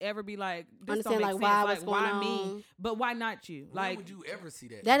to ever be like, this understand don't make like sense. why me? But why not you? When like, would you ever see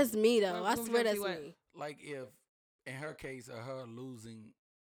that? That is me though. I swear that's me. Like if in her case of her losing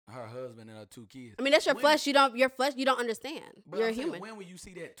her husband and her 2 kids. I mean, that's your flesh. You don't understand. But you're a human. When will you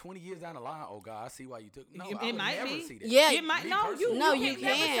see that 20 years down the line? Oh God, I see why you took. No, it might never be. See that. Yeah, it might. No, you can't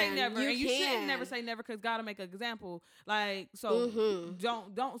never say never, and you can. shouldn't never say never because God will make an example. Like so,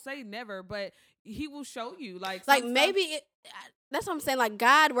 don't say never, but He will show you. Like maybe that's what I'm saying. Like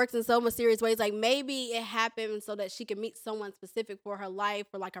God works in so mysterious ways. Like maybe it happened so that she could meet someone specific for her life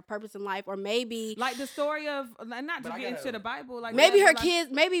or like her purpose in life, or maybe like the story of not to get into the Bible. Like maybe her kids.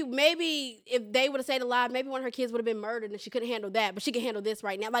 Maybe if they would have stayed alive, maybe one of her kids would have been murdered, and she couldn't handle that, but she can handle this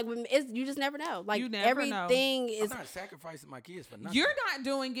right now. Like you just never know. Like everything is. I'm not sacrificing my kids for nothing. You're not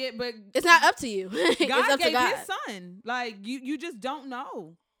doing it, but it's not up to you. God it's up gave to God. His son. Like you just don't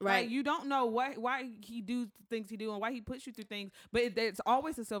know. Right. Like, you don't know why He do things He do and why He puts you through things. But it's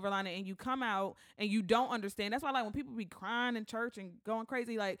always a silver lining, and you come out and you don't understand. That's why like when people be crying in church and going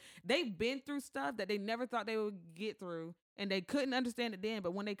crazy, like they've been through stuff that they never thought they would get through, and they couldn't understand it then.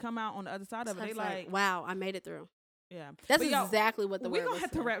 But when they come out on the other side of it, they like, wow, I made it through. Yeah. That's exactly what the word was. We're going to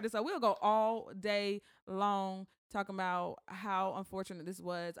have to wrap this up. We'll go all day long talking about how unfortunate this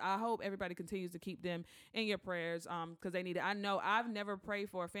was. I hope everybody continues to keep them in your prayers because they need it. I know I've never prayed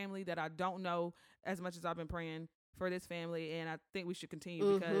for a family that I don't know as much as I've been praying for this family, and I think we should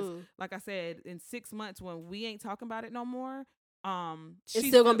continue because, like I said, in 6 months when we ain't talking about it no more, it's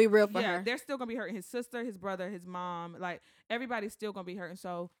still gonna be real for her. They're still gonna be hurting. His sister, his brother, his mom, like everybody's still gonna be hurting.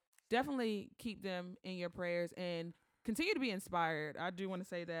 So definitely keep them in your prayers. And continue to be inspired. I do want to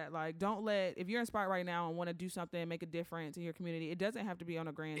say that. Like, if you're inspired right now and want to do something, make a difference in your community, it doesn't have to be on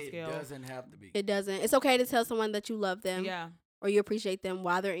a grand scale. It doesn't have to be. It doesn't. It's okay to tell someone that you love them. Yeah. Or you appreciate them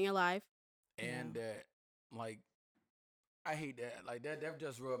while they're in your life. And that, like, I hate that. Like, that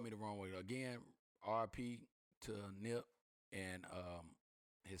just rubbed me the wrong way. Again, RP to Nip and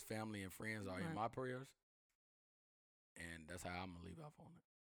his family and friends are in my prayers. And that's how I'm going to leave off on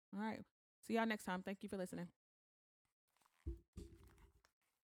it. All right. See y'all next time. Thank you for listening.